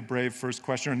got to be the brave first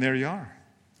questioner, and there you are.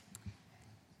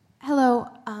 Hello.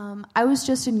 I was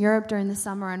just in Europe during the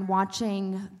summer and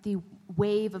watching the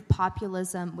wave of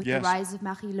populism with the rise of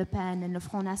Marine Le Pen and the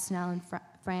Front National in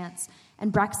France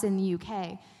and Brexit in the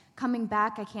UK. Coming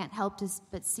back, I can't help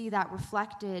but see that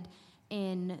reflected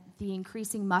in the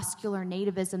increasing muscular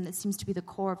nativism that seems to be the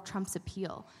core of Trump's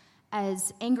appeal.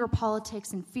 As anger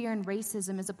politics and fear and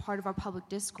racism is a part of our public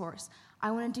discourse,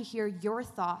 I wanted to hear your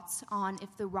thoughts on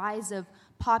if the rise of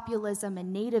populism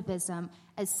and nativism,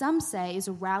 as some say, is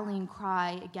a rallying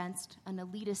cry against an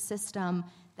elitist system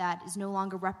that is no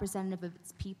longer representative of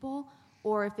its people,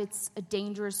 or if it's a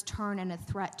dangerous turn and a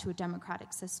threat to a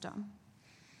democratic system.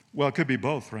 Well, it could be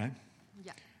both, right?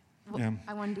 Yeah. Well, yeah.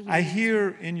 I wanted to hear. I hear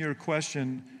in your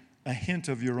question a hint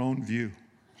of your own view.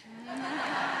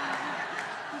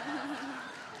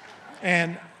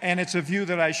 And it's a view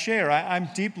that I share. I'm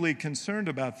deeply concerned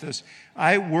about this.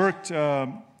 I worked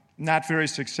not very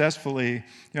successfully.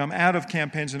 I'm out of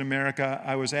campaigns in America.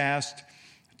 I was asked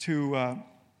to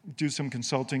do some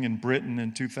consulting in Britain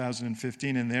in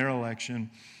 2015 in their election.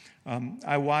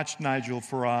 I watched Nigel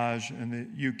Farage and the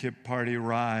UKIP party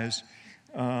rise.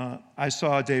 I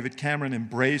saw David Cameron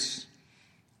embrace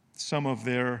some of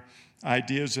their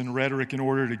ideas and rhetoric in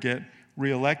order to get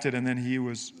reelected, and then he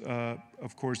was,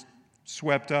 of course,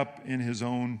 swept up in his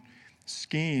own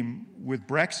scheme with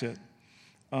Brexit.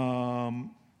 And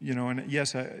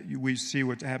yes, we see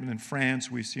what's happened in France.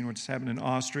 We've seen what's happened in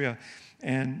Austria,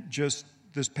 and just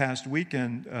this past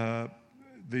weekend, a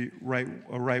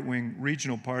right-wing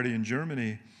regional party in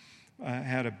Germany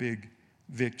had a big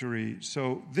victory.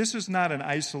 So this is not an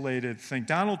isolated thing.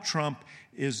 Donald Trump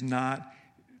is not,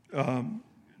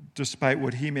 despite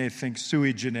what he may think,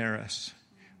 sui generis.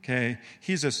 Okay?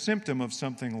 He's a symptom of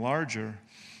something larger.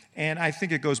 And I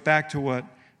think it goes back to what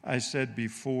I said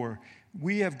before.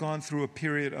 We have gone through a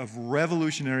period of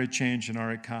revolutionary change in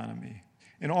our economy,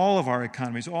 in all of our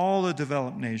economies, all the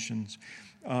developed nations,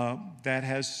 that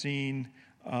has seen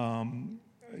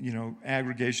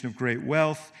aggregation of great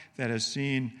wealth, that has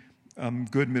seen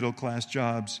good middle-class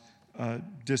jobs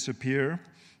disappear,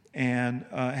 and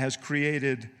has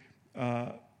created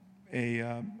a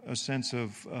sense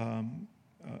of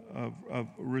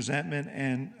resentment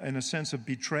and a sense of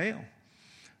betrayal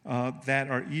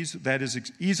that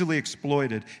is easily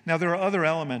exploited. Now, there are other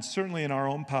elements, certainly in our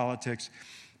own politics.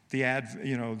 We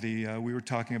were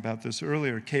talking about this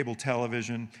earlier, cable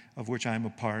television, of which I'm a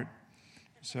part.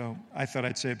 So I thought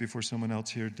I'd say it before someone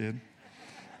else here did.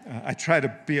 I try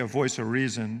to be a voice of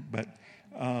reason, but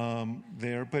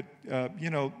the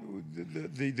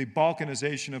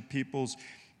balkanization of people's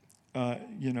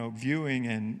viewing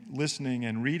and listening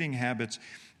and reading habits.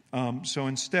 So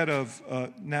instead of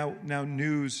now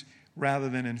news, rather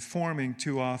than informing,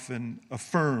 too often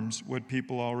affirms what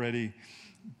people already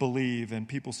believe, and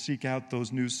people seek out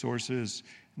those news sources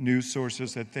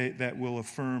that will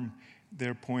affirm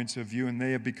their points of view, and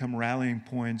they have become rallying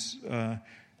points.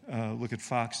 Look at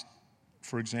Fox,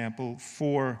 for example,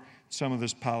 for some of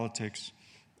this politics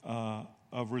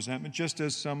of resentment, just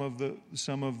as some of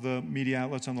the media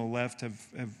outlets on the left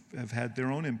have had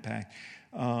their own impact.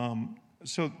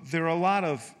 So there are a lot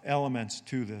of elements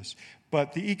to this,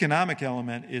 but the economic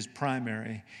element is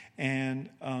primary. And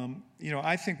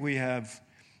I think we have.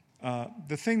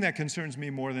 The thing that concerns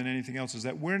me more than anything else is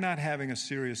that we're not having a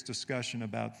serious discussion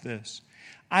about this.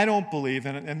 I don't believe,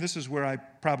 and this is where I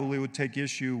probably would take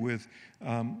issue with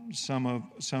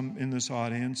some in this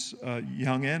audience,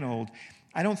 young and old.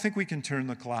 I don't think we can turn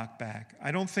the clock back.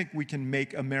 I don't think we can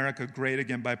make America great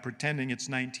again by pretending it's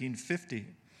 1950.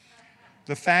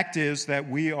 The fact is that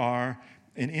we are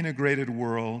an integrated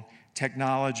world.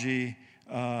 Technology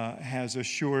has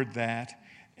assured that.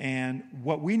 And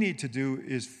what we need to do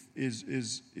is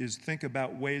think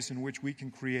about ways in which we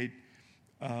can create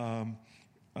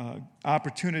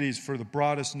opportunities for the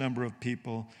broadest number of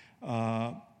people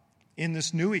in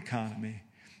this new economy.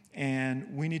 And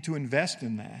we need to invest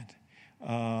in that.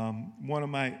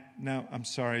 Now, I'm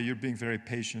sorry, you're being very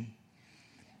patient.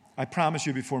 I promise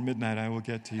you before midnight I will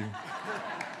get to you.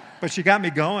 But you got me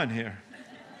going here.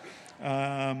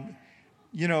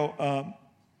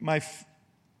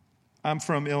 I'm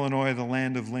from Illinois, the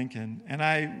land of Lincoln,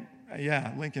 and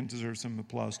Lincoln deserves some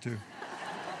applause too.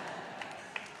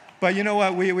 But you know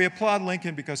what? We applaud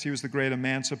Lincoln because he was the great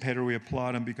emancipator. We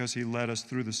applaud him because he led us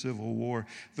through the Civil War.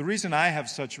 The reason I have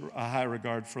such a high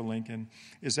regard for Lincoln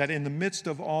is that in the midst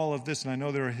of all of this, and I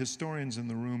know there are historians in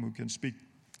the room who can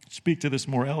speak to this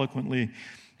more eloquently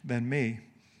than me.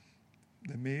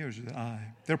 Than me, or is it I?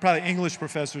 There are probably English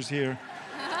professors here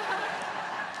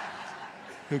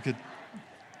who could,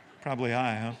 probably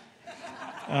I,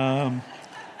 huh?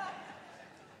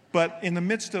 But in the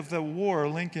midst of the war,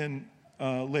 Lincoln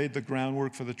laid the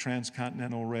groundwork for the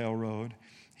Transcontinental Railroad.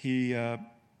 He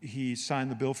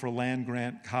signed the bill for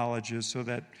land-grant colleges so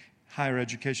that higher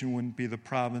education wouldn't be the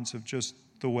province of just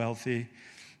the wealthy.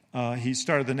 He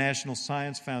started the National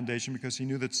Science Foundation because he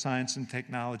knew that science and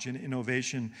technology and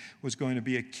innovation was going to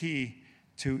be a key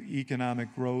to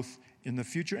economic growth in the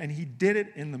future. And he did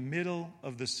it in the middle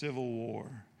of the Civil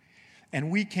War. And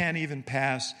we can't even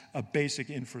pass a basic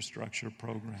infrastructure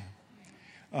program.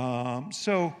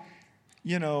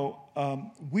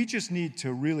 We just need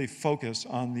to really focus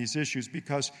on these issues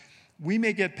because we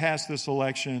may get past this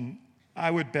election.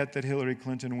 I would bet that Hillary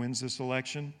Clinton wins this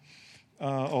election,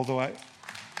 although I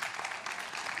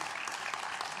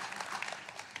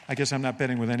guess I'm not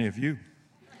betting with any of you.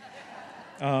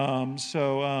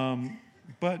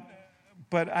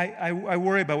 But I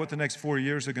worry about what the next 4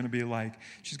 years are going to be like.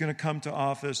 She's going to come to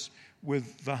office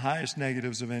with the highest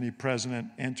negatives of any president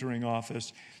entering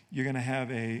office. You're going to have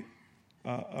a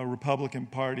Republican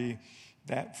Party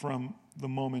that from the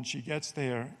moment she gets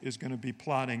there is going to be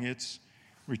plotting its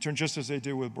return, just as they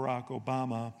did with Barack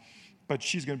Obama. But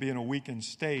she's going to be in a weakened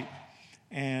state.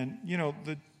 And,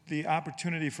 the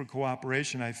opportunity for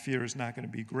cooperation, I fear, is not going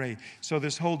to be great. So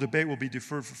this whole debate will be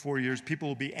deferred for 4 years. People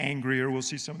will be angrier. We'll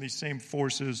see some of these same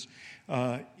forces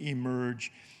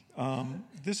emerge.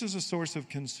 This is a source of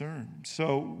concern.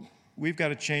 So we've got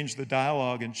to change the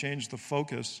dialogue and change the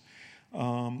focus.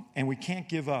 And we can't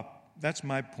give up. That's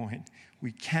my point.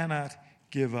 We cannot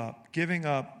give up. Giving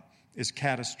up is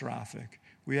catastrophic.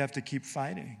 We have to keep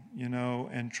fighting,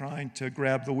 and trying to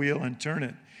grab the wheel and turn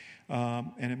it.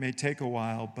 And it may take a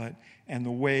while, and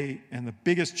the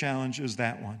biggest challenge is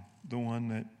that one, the one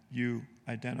that you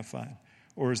identified,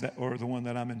 or the one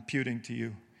that I'm imputing to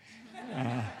you,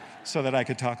 so that I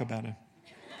could talk about it.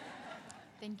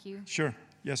 Thank you. Sure.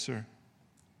 Yes, sir.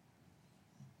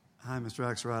 Hi, Mr.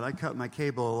 Axelrod. I cut my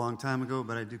cable a long time ago,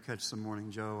 but I do catch some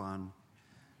Morning Joe on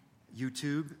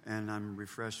YouTube, and I'm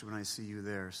refreshed when I see you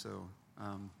there. So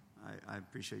I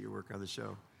appreciate your work on the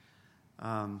show.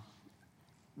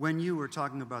 When you were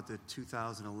talking about the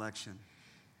 2000 election,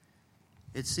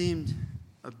 it seemed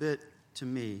a bit, to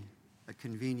me, a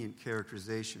convenient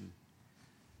characterization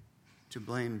to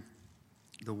blame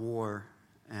the war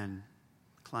and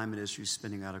climate issues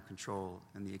spinning out of control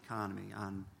and the economy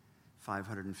on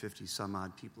 550 some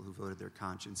odd people who voted their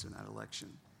conscience in that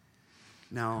election.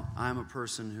 Now, I'm a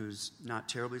person who's not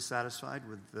terribly satisfied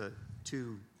with the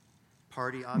two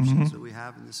party options that we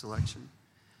have in this election.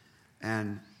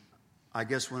 And I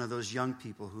guess one of those young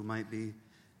people who might be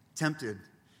tempted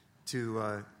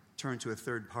to turn to a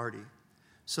third party.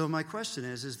 So my question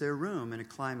is there room in a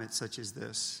climate such as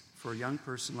this for a young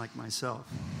person like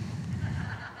myself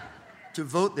to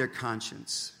vote their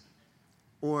conscience?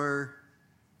 Or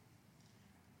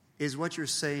is what you're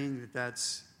saying that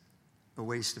that's a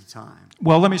waste of time?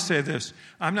 Well, let me say this.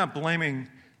 I'm not blaming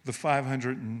the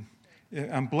 500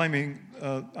 I'm blaming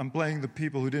the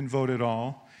people who didn't vote at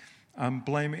all. I'm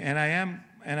blaming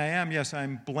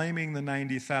I'm blaming the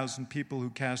 90,000 people who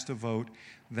cast a vote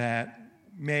that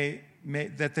they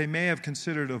may have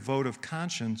considered a vote of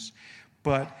conscience,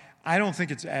 but I don't think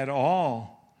it's at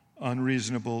all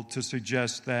unreasonable to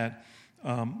suggest that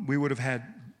we would have had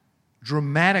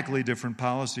dramatically different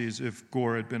policies if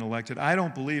Gore had been elected. I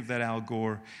don't believe that Al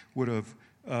Gore would have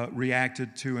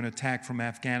reacted to an attack from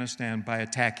Afghanistan by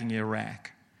attacking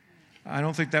Iraq. I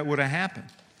don't think that would have happened.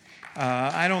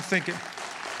 I don't think it,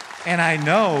 and I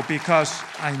know because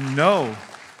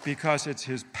it's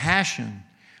his passion,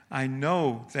 I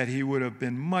know that he would have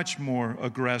been much more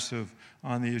aggressive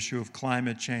on the issue of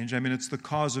climate change. I mean, it's the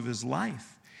cause of his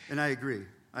life. And I agree.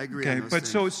 Okay, on those but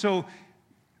things. so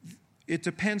it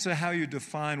depends on how you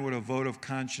define what a vote of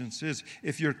conscience is.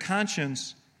 If your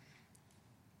conscience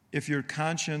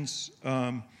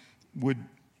would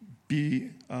be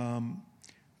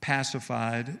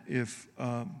pacified if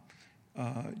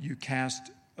you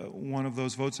cast one of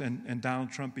those votes and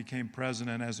Donald Trump became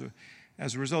president as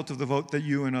a result of the vote that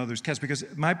you and others cast. Because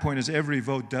my point is every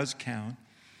vote does count.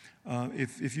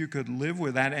 If you could live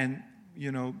with that, and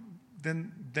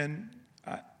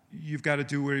you've got to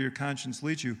do where your conscience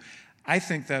leads you. I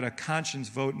think that a conscience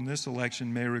vote in this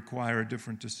election may require a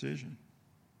different decision.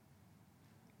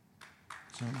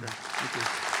 So, okay. Thank you.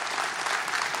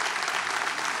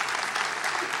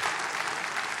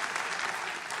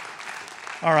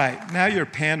 All right, now you're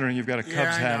pandering. You've got a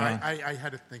Cubs hat on. I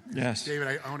had to think. Yes. David,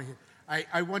 I want to hear.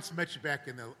 I once met you back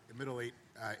in the middle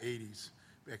 80s,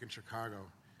 back in Chicago,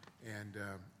 and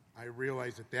I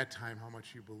realized at that time how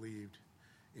much you believed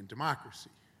in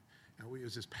democracy. Now, it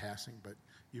was just passing, but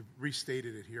you've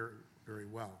restated it here very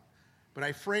well. But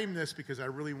I frame this because I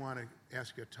really want to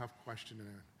ask you a tough question,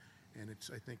 and it's,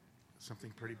 I think,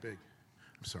 something pretty big.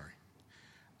 I'm sorry.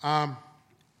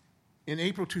 In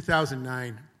April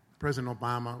 2009, President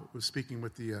Obama was speaking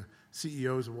with the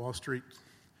CEOs of Wall Street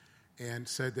and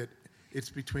said that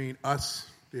it's between us,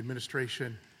 the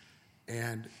administration,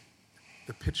 and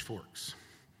the pitchforks,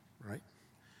 right?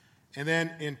 And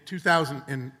then in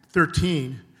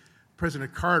 2013,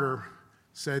 President Carter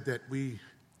said that we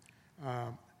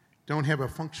don't have a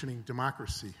functioning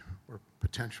democracy, or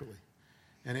potentially.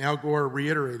 And Al Gore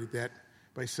reiterated that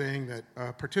by saying that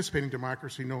participating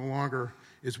democracy no longer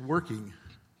is working.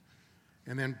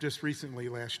 And then just recently,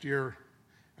 last year,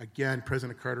 again,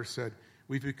 President Carter said,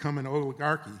 we've become an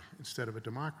oligarchy instead of a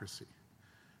democracy.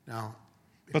 Now,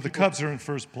 but the Cubs are in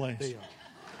first place. They are.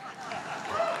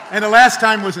 And the last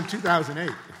time was in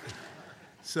 2008.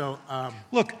 So,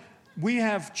 look, we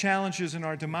have challenges in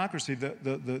our democracy.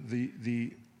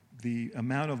 The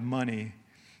amount of money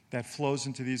that flows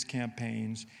into these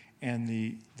campaigns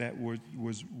and that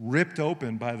was ripped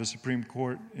open by the Supreme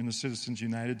Court in the Citizens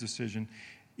United decision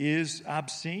is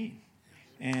obscene.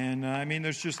 And I mean,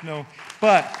 there's just no.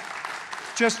 But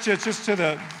just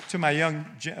to my young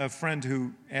friend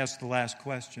who asked the last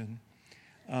question,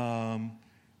 one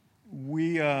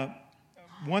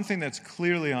thing that's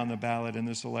clearly on the ballot in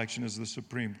this election is the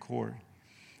Supreme Court.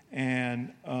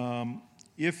 And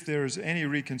if there's any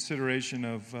reconsideration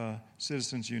of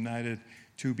Citizens United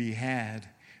to be had,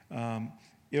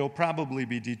 it'll probably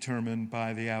be determined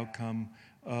by the outcome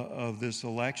of this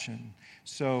election.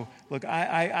 So, look, but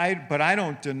I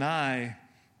don't deny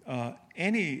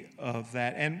any of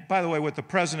that. And by the way, what the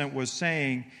president was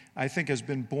saying, I think, has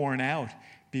been borne out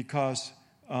because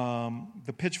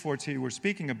the pitchforks he was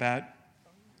speaking about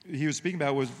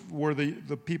were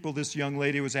the people this young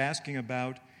lady was asking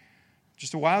about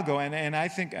just a while ago. And I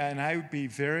think, and I would be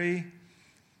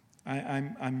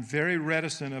I'm very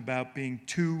reticent about being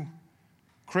too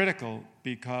critical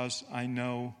because I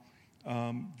know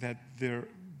that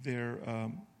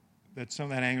that some of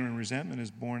that anger and resentment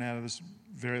is born out of this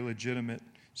very legitimate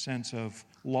sense of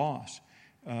loss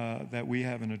that we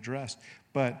haven't addressed.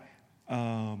 But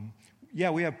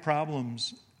we have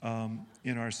problems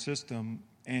in our system,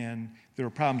 and there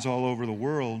are problems all over the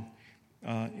world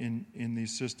in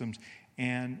these systems.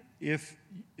 And if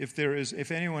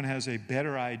anyone has a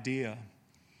better idea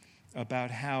about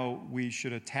how we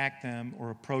should attack them or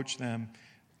approach them,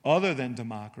 other than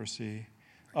democracy,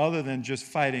 other than just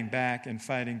fighting back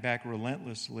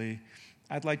relentlessly,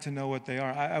 I'd like to know what they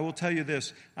are. I will tell you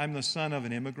this. I'm the son of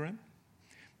an immigrant.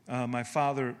 My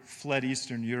father fled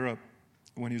Eastern Europe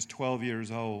when he was 12 years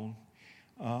old.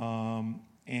 I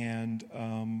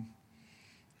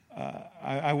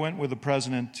went with the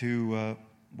president to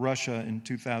Russia in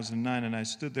 2009, and I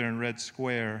stood there in Red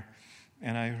Square,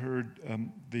 and I heard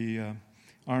the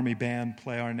Army band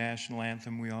play our national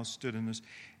anthem. We all stood in this.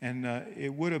 And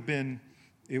it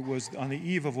was on the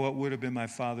eve of what would have been my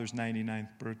father's 99th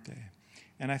birthday.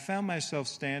 And I found myself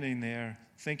standing there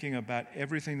thinking about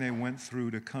everything they went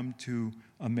through to come to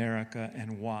America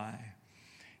and why.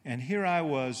 And here I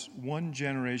was, one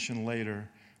generation later,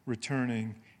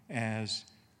 returning as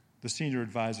the senior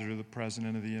advisor to the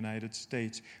President of the United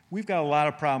States. We've got a lot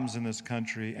of problems in this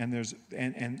country, and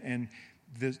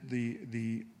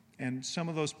and some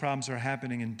of those problems are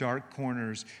happening in dark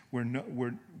corners where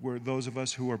those of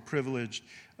us who are privileged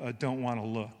don't want to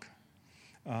look.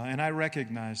 And I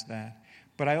recognize that.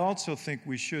 But I also think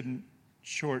we shouldn't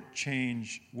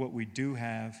shortchange what we do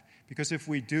have, because if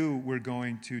we do, we're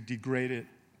going to degrade it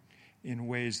in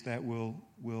ways that we'll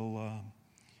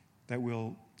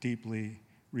deeply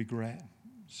regret.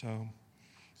 So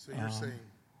you're saying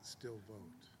still vote.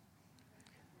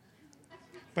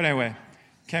 But anyway,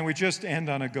 can we just end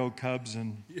on a go Cubs?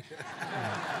 And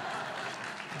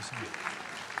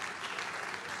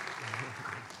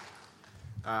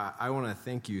I want to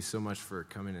thank you so much for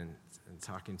coming and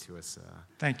talking to us.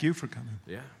 Thank you for coming.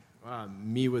 Yeah.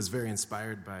 Me was very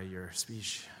inspired by your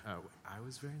speech. I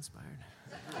was very inspired.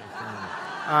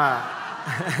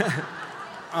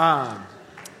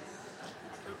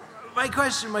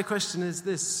 my question is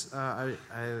this.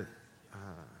 The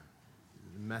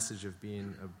message of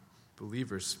being a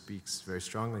believer speaks very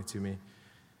strongly to me.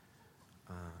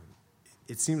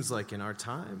 It seems like in our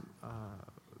time,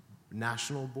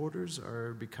 national borders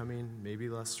are becoming maybe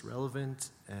less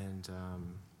relevant. And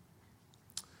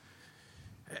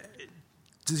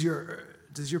does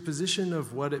your position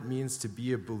of what it means to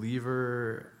be a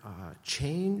believer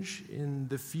change in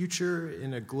the future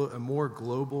in a more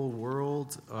global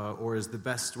world, or is the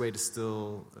best way to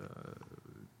still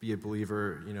be a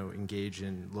believer, engage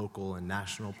in local and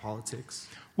national politics?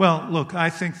 Well, look, I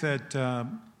think that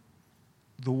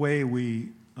the way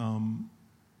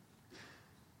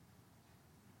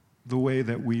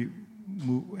that we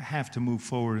have to move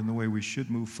forward and the way we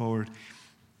should move forward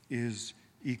is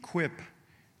equip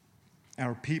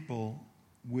our people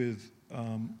with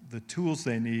the tools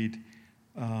they need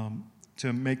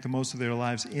to make the most of their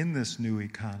lives in this new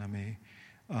economy.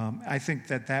 I think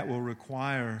that will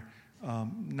require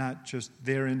not just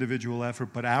their individual effort,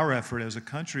 but our effort as a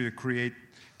country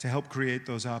to help create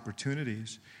those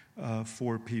opportunities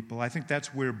for people. I think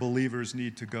that's where believers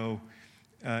need to go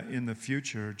in the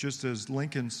future. Just as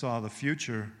Lincoln saw the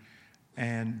future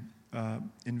and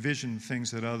envisioned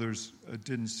things that others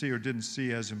didn't see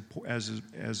as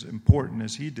important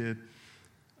as he did,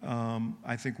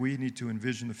 I think we need to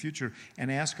envision the future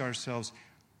and ask ourselves,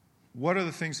 what are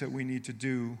the things that we need to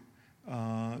do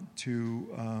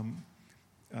to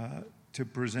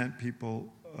present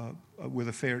people with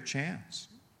a fair chance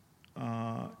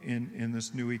in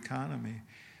this new economy?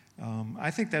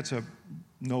 I think that's a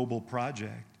noble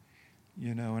project,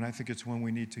 and I think it's one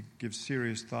we need to give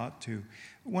serious thought to.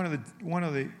 One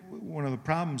of the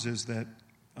problems is that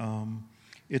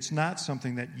it's not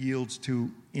something that yields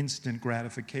to instant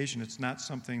gratification. It's not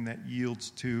something that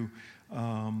yields to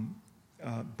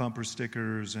bumper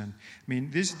stickers. And I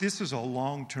mean, this is a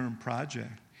long-term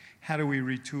project. How do we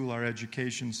retool our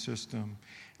education system?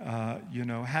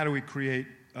 How do we create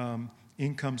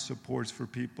income supports for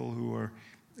people who are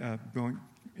going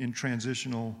in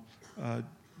transitional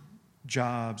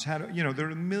jobs? There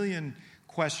are a million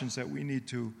questions that we need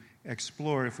to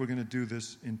explore if we're going to do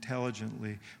this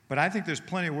intelligently. But I think there's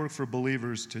plenty of work for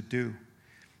believers to do.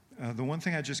 The one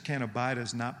thing I just can't abide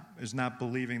is not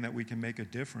believing that we can make a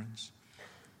difference.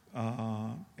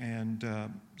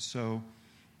 So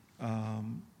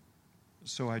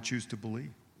I choose to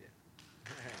believe.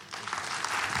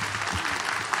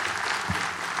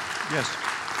 Yes.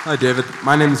 Hi, David.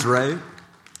 My name is Ray,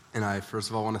 and I first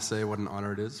of all want to say what an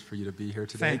honor it is for you to be here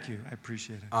today. Thank you. I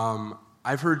appreciate it.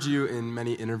 I've heard you in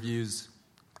many interviews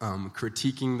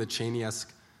critiquing the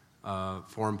Cheney-esque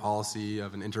foreign policy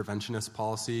of an interventionist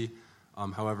policy.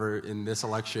 However, in this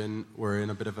election, we're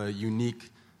in a bit of a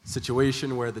unique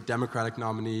situation where the Democratic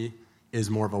nominee is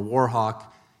more of a war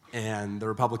hawk, and the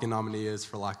Republican nominee is,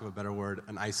 for lack of a better word,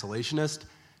 an isolationist.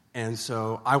 And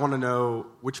so I want to know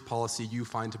which policy you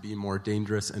find to be more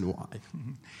dangerous and why.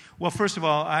 Mm-hmm. Well, first of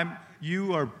all,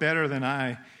 you are better than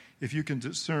I if you can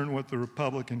discern what the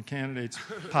Republican candidate's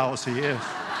policy is.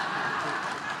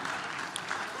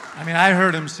 I mean, I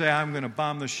heard him say, I'm going to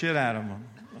bomb the shit out of them.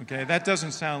 Okay, that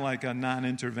doesn't sound like a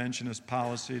non-interventionist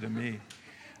policy to me.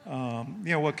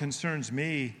 What concerns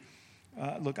me,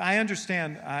 look, I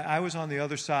understand. I was on the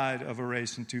other side of a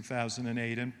race in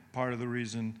 2008, and part of the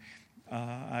reason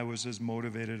I was as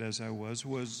motivated as I was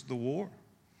the war.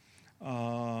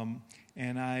 And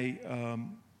I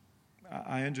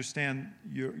understand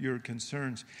your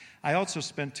concerns. I also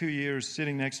spent 2 years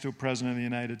sitting next to a president of the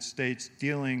United States,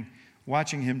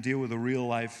 watching him deal with a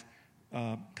real-life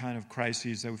kind of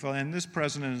crises that we felt. And this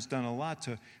president has done a lot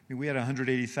we had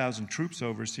 180,000 troops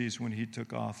overseas when he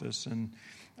took office, and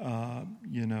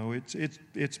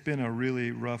it's been a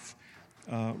really rough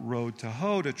road to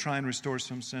hoe to try and restore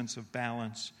some sense of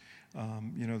balance.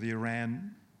 The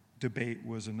Iran debate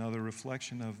was another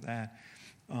reflection of that.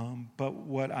 But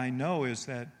what I know is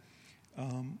that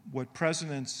what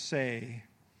presidents say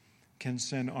can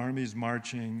send armies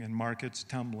marching and markets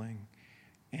tumbling.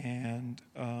 And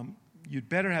you'd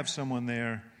better have someone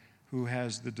there who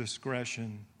has the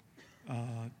discretion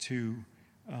to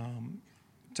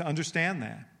understand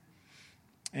that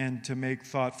and to make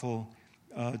thoughtful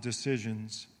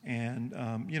decisions. And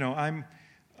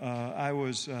I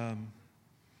was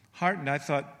heartened. I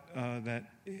thought that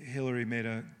Hillary made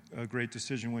a great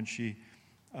decision when she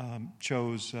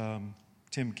chose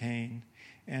Tim Kaine.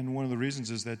 And one of the reasons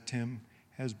is that Tim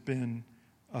has been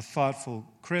a thoughtful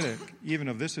critic, even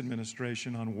of this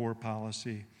administration, on war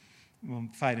policy,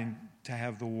 fighting to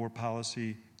have the War Powers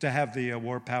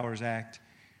Act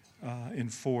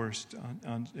enforced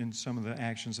in some of the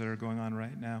actions that are going on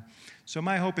right now. So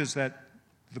my hope is that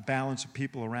the balance of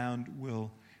people around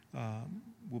will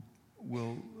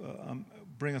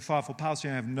bring a thoughtful policy.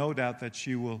 And I have no doubt that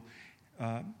she will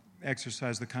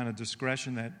exercise the kind of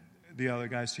discretion that the other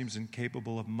guy seems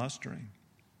incapable of mustering.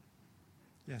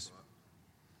 Yes.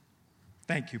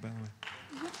 Thank you, by the way.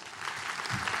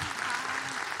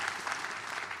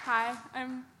 Hi,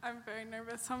 I'm very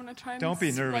nervous, so I'm going to try and Don't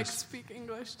be nervous. speak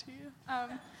English to you.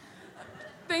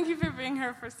 Thank you for being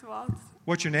here, first of all. It's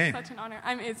What's your name? such an honor.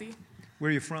 I'm Izzy. Where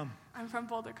are you from? I'm from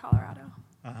Boulder, Colorado.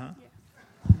 Uh-huh.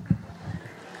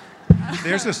 Yes.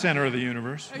 There's the center of the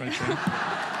universe right there.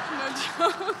 No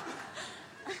joke.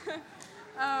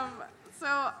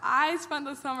 So I spent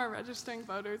the summer registering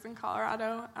voters in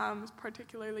Colorado,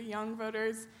 particularly young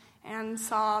voters, and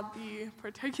saw the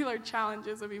particular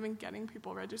challenges of even getting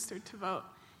people registered to vote,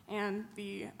 and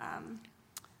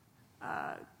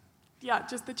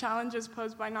just the challenges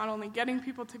posed by not only getting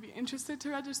people to be interested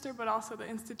to register, but also the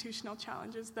institutional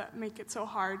challenges that make it so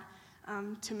hard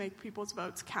to make people's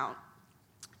votes count.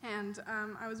 And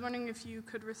I was wondering if you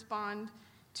could respond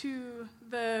to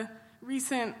the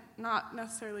recent, not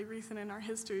necessarily recent in our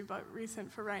history, but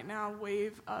recent for right now,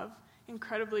 wave of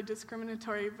incredibly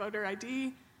discriminatory voter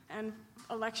ID and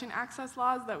election access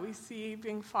laws that we see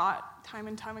being fought time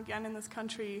and time again in this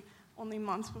country only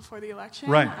months before the election.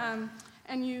 Right.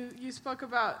 And you spoke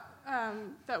about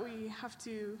that we have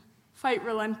to fight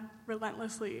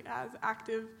relentlessly as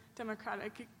active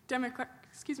democratically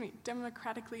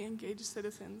engaged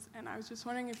citizens. And I was just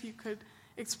wondering if you could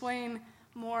explain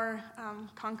more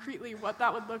concretely what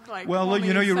that would look like. Well, look,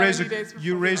 you know, you raise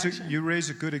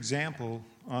a good example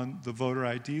on the voter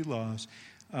ID laws.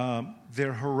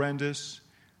 They're horrendous,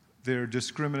 they're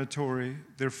discriminatory,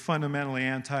 they're fundamentally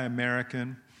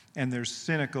anti-American, and they're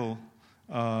cynical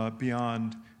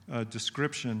beyond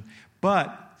description.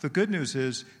 But the good news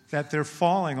is that they're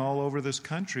falling all over this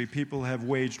country. People have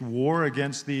waged war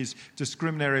against these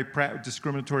discriminatory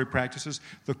practices.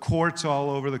 The courts all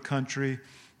over the country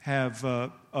have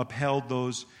upheld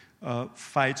those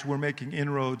fights. We're making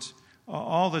inroads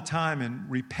all the time in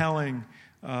repelling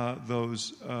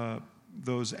those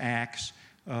acts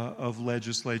of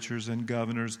legislatures and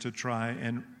governors to try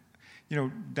and, you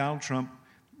know, Donald Trump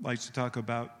likes to talk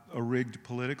about a rigged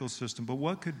political system, but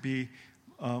what could be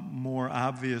more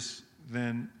obvious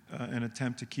than an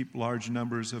attempt to keep large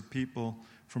numbers of people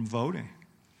from voting?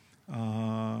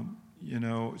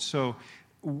 So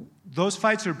those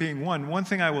fights are being won. One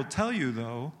thing I will tell you,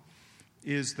 though,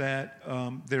 is that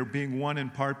they're being won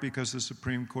in part because the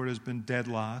Supreme Court has been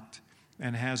deadlocked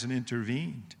and hasn't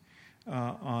intervened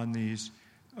on these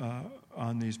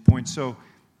points. So,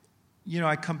 you know,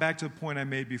 I come back to the point I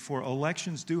made before.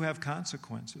 Elections do have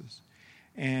consequences.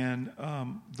 And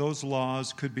those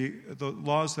laws could be, the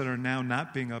laws that are now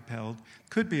not being upheld,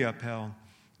 could be upheld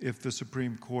if the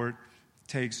Supreme Court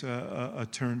takes a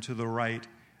turn to the right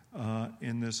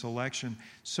in this election.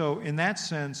 So in that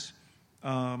sense,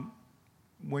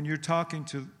 when you're talking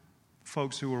to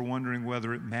folks who are wondering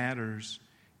whether it matters.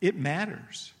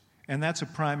 And that's a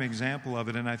prime example of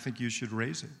it, and I think you should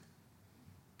raise it.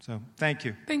 So thank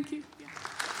you. Thank you. Yeah.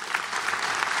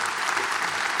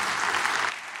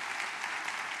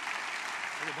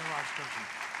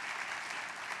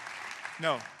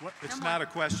 No, it's not a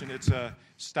question. It's a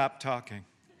stop talking.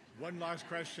 One last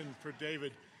question for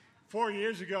David. 4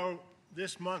 years ago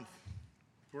this month,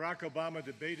 Barack Obama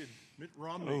debated Mitt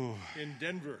Romney in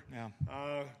Denver. Yeah.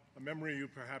 A memory you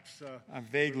perhaps I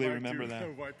vaguely remember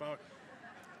that. Wipe out.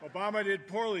 Obama did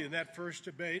poorly in that first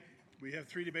debate. We have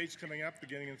 3 debates coming up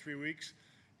beginning in 3 weeks.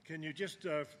 Can you just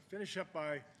finish up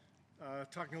by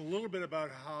talking a little bit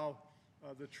about how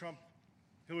the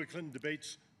Trump-Hillary Clinton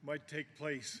debates might take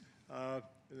place in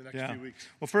the next few weeks?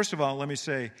 Well, first of all, let me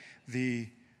say the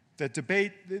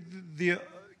debate,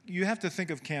 you have to think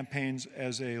of campaigns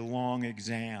as a long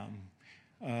exam.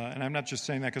 And I'm not just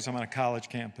saying that because I'm on a college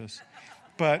campus.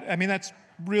 But, I mean, that's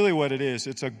really what it is.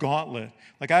 It's a gauntlet.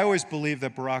 Like, I always believed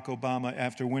that Barack Obama,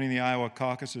 after winning the Iowa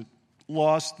caucus,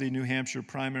 lost the New Hampshire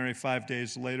primary 5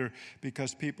 days later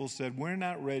because people said, we're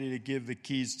not ready to give the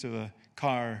keys to the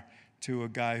car to a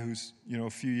guy who's, you know,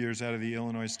 a few years out of the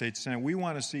Illinois State Senate. We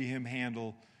want to see him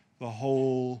handle the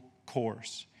whole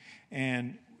course.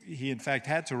 And he, in fact,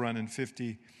 had to run in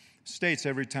 50 states.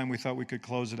 Every time we thought we could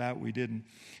close it out, we didn't.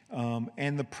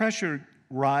 And the pressure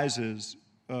rises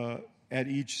at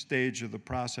each stage of the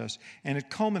process. And it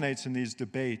culminates in these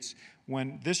debates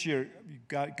when this year,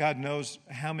 God knows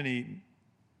how many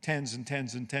tens and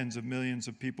tens and tens of millions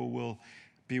of people will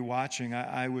be watching.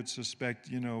 I would suspect,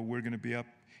 you know, we're going to be up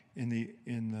in the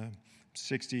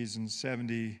 60s and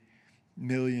 70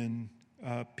 million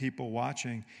people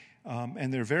watching.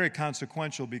 And they're very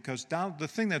consequential because the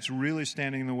thing that's really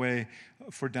standing in the way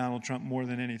for Donald Trump more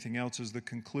than anything else is the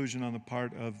conclusion on the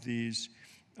part of these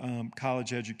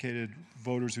college-educated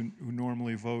voters who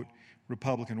normally vote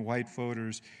Republican, white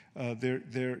voters,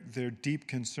 their deep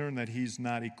concern that he's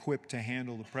not equipped to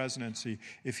handle the presidency.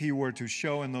 If he were to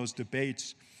show in those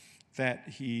debates that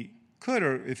he could,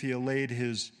 or if he allayed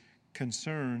his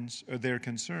concerns, or their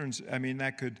concerns, I mean,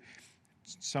 that could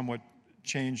somewhat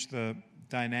change the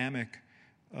dynamic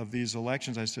of these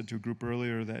elections. I said to a group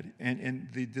earlier that, and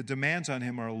the demands on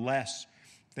him are less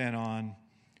than on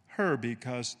her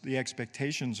because the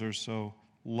expectations are so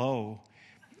low.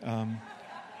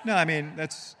 No, I mean,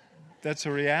 that's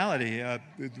a reality.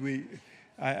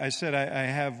 I said I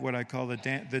have what I call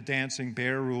the dancing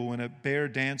bear rule. When a bear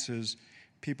dances,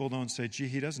 people don't say, gee,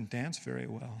 he doesn't dance very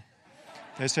well.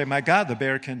 They say, my God, the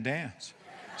bear can dance.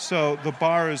 So the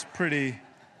bar is pretty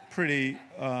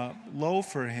low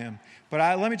for him.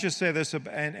 But let me just say this,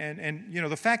 and you know,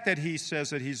 the fact that he says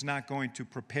that he's not going to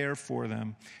prepare for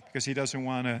them because he doesn't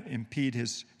want to impede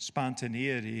his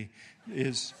spontaneity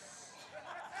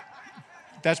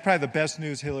that's probably the best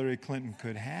news Hillary Clinton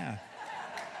could have,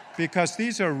 because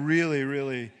these are really,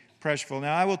 really pressureful.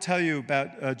 Now, I will tell you about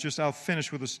I'll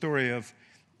finish with a story of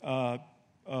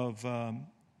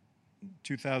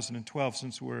 2012,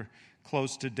 since we're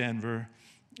close to Denver.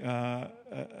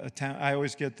 A town, I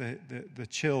always get the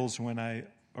chills when I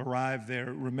arrive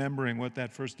there, remembering what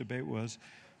that first debate was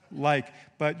like.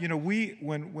 But you know,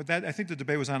 I think the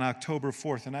debate was on October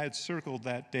 4th, and I had circled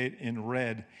that date in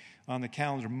red on the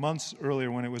calendar months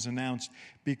earlier when it was announced,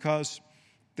 because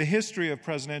the history of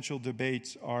presidential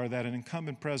debates are that an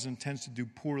incumbent president tends to do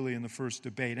poorly in the first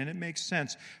debate, and it makes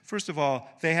sense. First of all,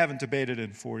 they haven't debated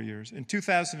in 4 years. In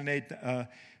 2008,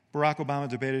 Barack Obama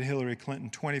debated Hillary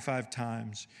Clinton 25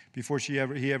 times before he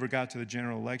ever got to the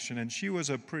general election, and she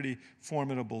was a pretty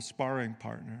formidable sparring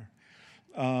partner.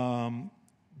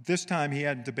 This time he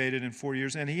hadn't debated in 4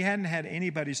 years, and he hadn't had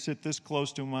anybody sit this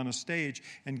close to him on a stage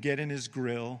and get in his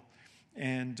grill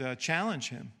and challenge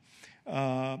him. You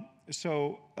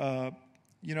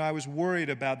know, I was worried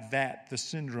about that, the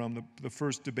syndrome, the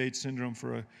first debate syndrome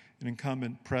for an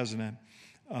incumbent president.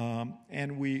 And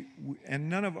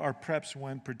none of our preps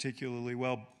went particularly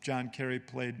well. John Kerry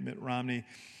played Mitt Romney,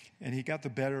 and he got the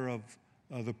better of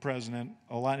the president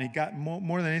a lot. And he got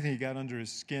more than anything, he got under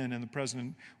his skin, and the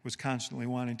president was constantly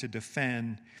wanting to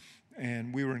defend,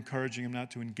 and we were encouraging him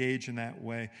not to engage in that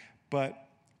way. But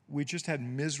we just had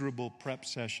miserable prep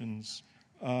sessions,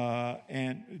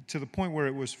 and to the point where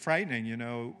it was frightening, you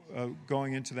know,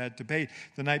 going into that debate.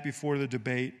 The night before the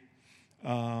debate,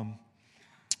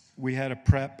 we had a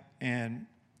prep, and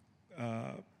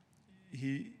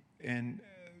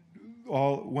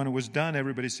when it was done,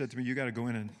 everybody said to me, "You got to go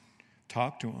in and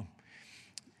talk to him,"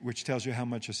 which tells you how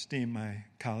much esteem my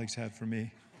colleagues had for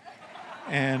me.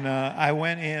 And I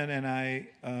went in,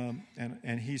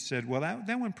 and he said, "Well,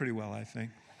 that went pretty well, I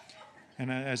think."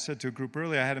 And I said to a group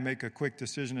earlier, I had to make a quick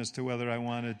decision as to whether I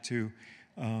wanted to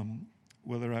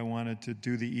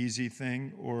do the easy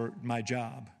thing or my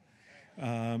job.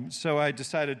 So I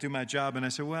decided to do my job, and I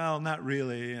said, "Well, not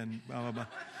really," and blah, blah, blah.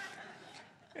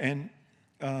 And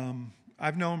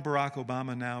I've known Barack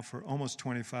Obama now for almost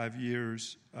 25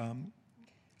 years.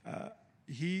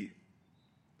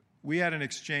 We had an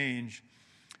exchange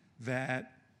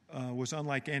that was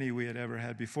unlike any we had ever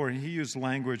had before, and he used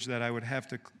language that I would have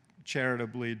to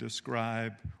charitably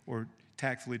describe or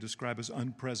tactfully describe as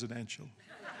unpresidential.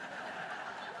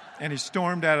 And he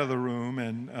stormed out of the room,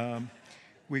 and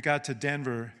we got to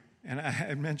Denver, and I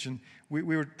had mentioned we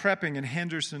were prepping in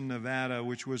Henderson, Nevada,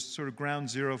 which was sort of ground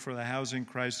zero for the housing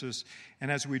crisis. And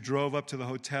as we drove up to the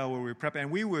hotel where we were prepping, and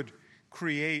we would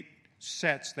create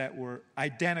sets that were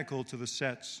identical to the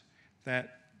sets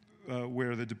that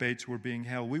where the debates were being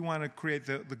held. We want to create,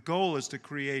 the goal is to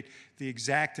create the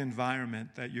exact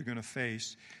environment that you're going to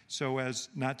face so as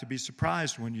not to be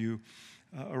surprised when you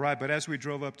arrive. But as we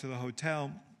drove up to the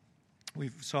hotel, we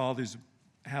saw all these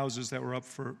houses that were up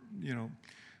for,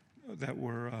 that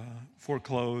were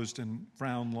foreclosed and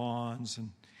brown lawns,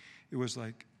 and it was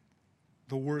like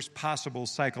the worst possible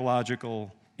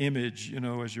psychological image,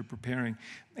 as you're preparing.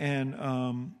 And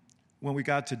when we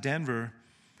got to Denver,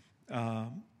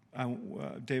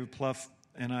 David Plouffe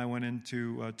and I went in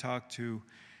to talk to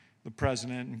the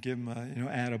president and give him a,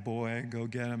 attaboy and go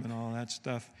get him and all that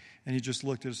stuff. And he just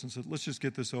looked at us and said, "Let's just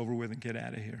get this over with and get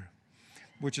out of here,"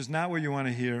 which is not what you want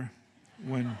to hear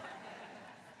when.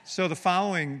 So the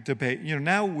following debate,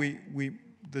 now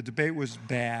the debate was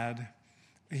bad,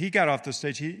 he got off the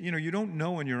stage. You don't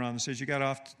know when you're on the stage. He got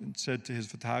off and said to his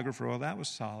photographer, "Well, that was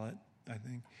solid, I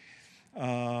think."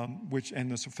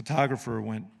 And the photographer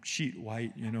went sheet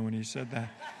white, when he said that.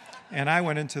 And I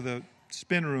went into the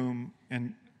spin room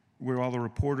and where all the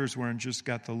reporters were and just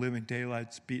got the living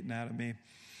daylights beaten out of me.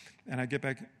 And I get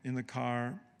back in the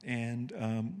car, and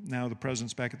now the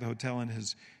president's back at the hotel, and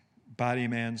his body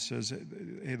man says,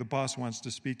 "Hey, the boss wants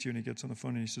to speak to you." And he gets on the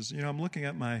phone and he says, "I'm looking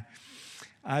at my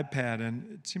iPad,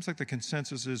 and it seems like the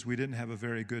consensus is we didn't have a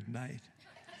very good night."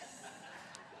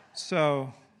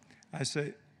 So I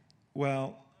say,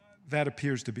 "Well, that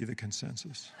appears to be the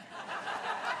consensus."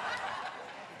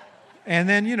 And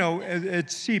then, it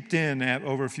seeped in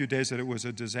over a few days that it was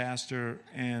a disaster,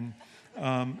 and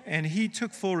he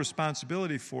took full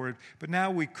responsibility for it. But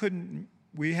now we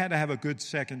had to have a good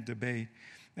second debate.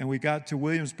 And we got to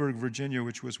Williamsburg, Virginia,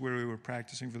 which was where we were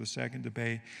practicing for the second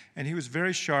debate. And he was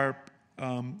very sharp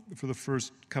for the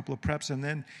first couple of preps. And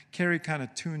then Kerry kind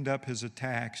of tuned up his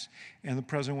attacks, and the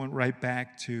president went right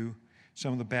back to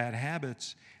some of the bad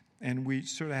habits. And we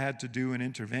sort of had to do an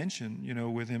intervention,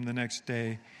 with him the next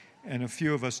day. And a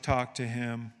few of us talked to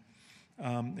him,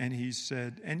 and he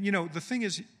said, and the thing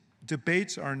is,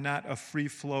 debates are not a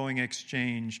free-flowing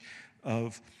exchange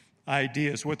of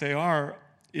ideas. What they are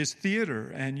is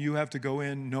theater, and you have to go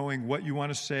in knowing what you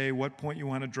want to say, what point you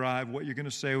want to drive, what you're going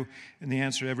to say in the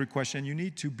answer to every question. And you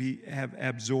need to have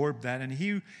absorbed that, and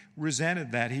he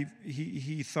resented that.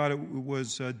 He thought it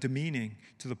was demeaning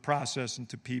to the process and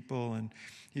to people, and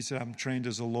he said, "I'm trained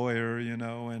as a lawyer,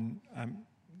 and I'm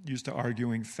used to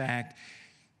arguing fact."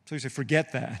 So he said,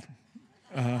 "Forget that.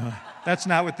 That's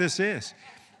not what this is."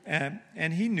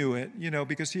 And he knew it,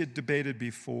 because he had debated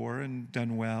before and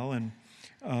done well. And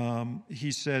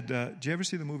he said, "Do you ever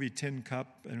see the movie Tin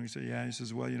Cup?" And we said, "Yeah." He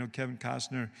says, "Well, Kevin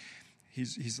Costner,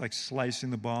 he's like slicing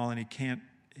the ball, and he can't,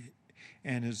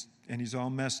 and he's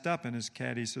all messed up." And his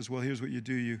caddy says, "Well, here's what you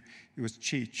do. It was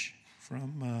Cheech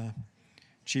from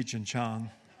Cheech and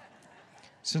Chong."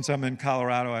 Since I'm in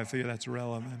Colorado, I figure that's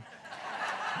relevant.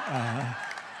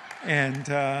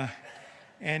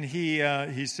 And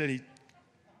he said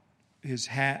his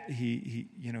hat, he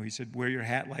said, "Wear your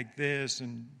hat like this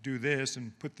and do this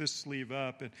and put this sleeve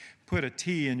up and put a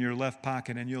T in your left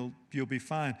pocket and you'll be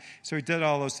fine." So he did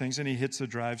all those things, and he hits the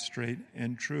drive straight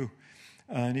and true.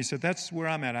 And he said, "That's where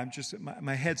I'm at.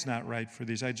 My head's not right for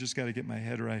these. I just got to get my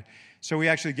head right." So we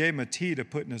actually gave him a tea to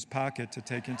put in his pocket to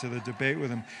take into the debate with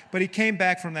him. But he came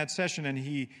back from that session, and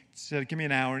he said, "Give me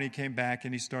an hour." And he came back,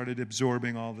 and he started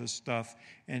absorbing all this stuff.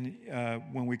 And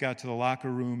when we got to the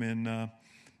locker room in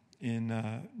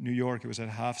New York, it was at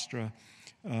Hofstra,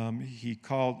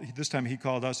 this time he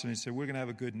called us, and he said, "We're going to have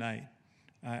a good night.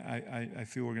 I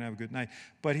feel we're going to have a good night."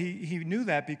 But he knew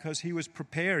that because he was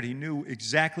prepared. He knew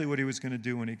exactly what he was going to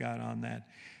do when he got on that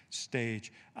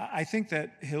stage. I think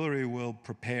that Hillary will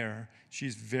prepare.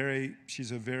 She's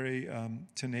a very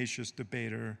tenacious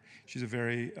debater. She's a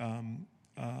very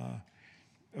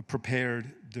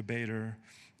prepared debater.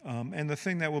 And the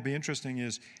thing that will be interesting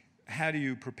is, how do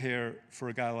you prepare for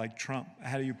a guy like Trump?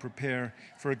 How do you prepare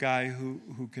for a guy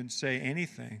who can say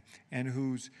anything and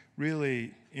who's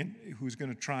going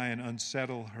to try and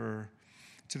unsettle her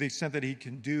to the extent that he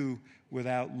can do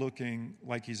without looking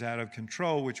like he's out of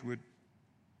control, which would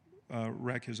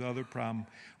wreck his other problem.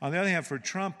 On the other hand, for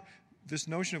Trump, this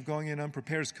notion of going in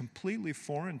unprepared is completely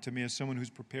foreign to me as someone who's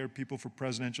prepared people for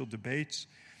presidential debates.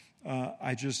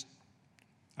 I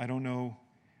don't know.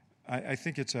 I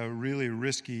think it's a really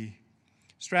risky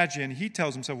strategy. And he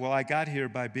tells himself, "Well, I got here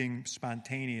by being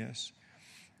spontaneous."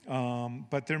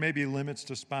 But there may be limits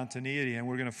to spontaneity, and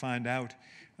we're going to find out,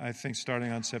 I think,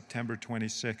 starting on September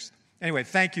 26th. Anyway,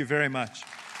 thank you very much.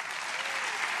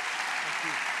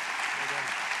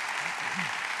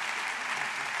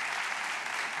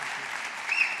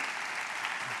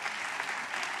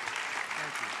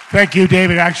 Thank you,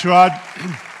 David Axelrod.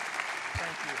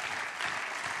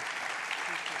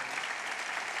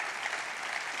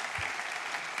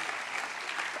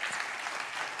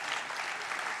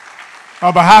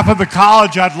 On behalf of the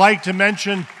college, I'd like to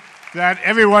mention that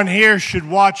everyone here should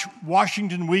watch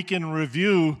Washington Week in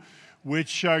Review,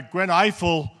 which Gwen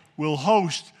Ifill will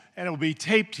host, and it will be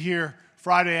taped here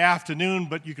Friday afternoon,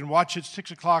 but you can watch it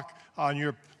 6 o'clock on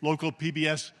your local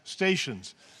PBS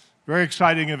stations. Very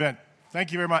exciting event.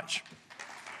 Thank you very much.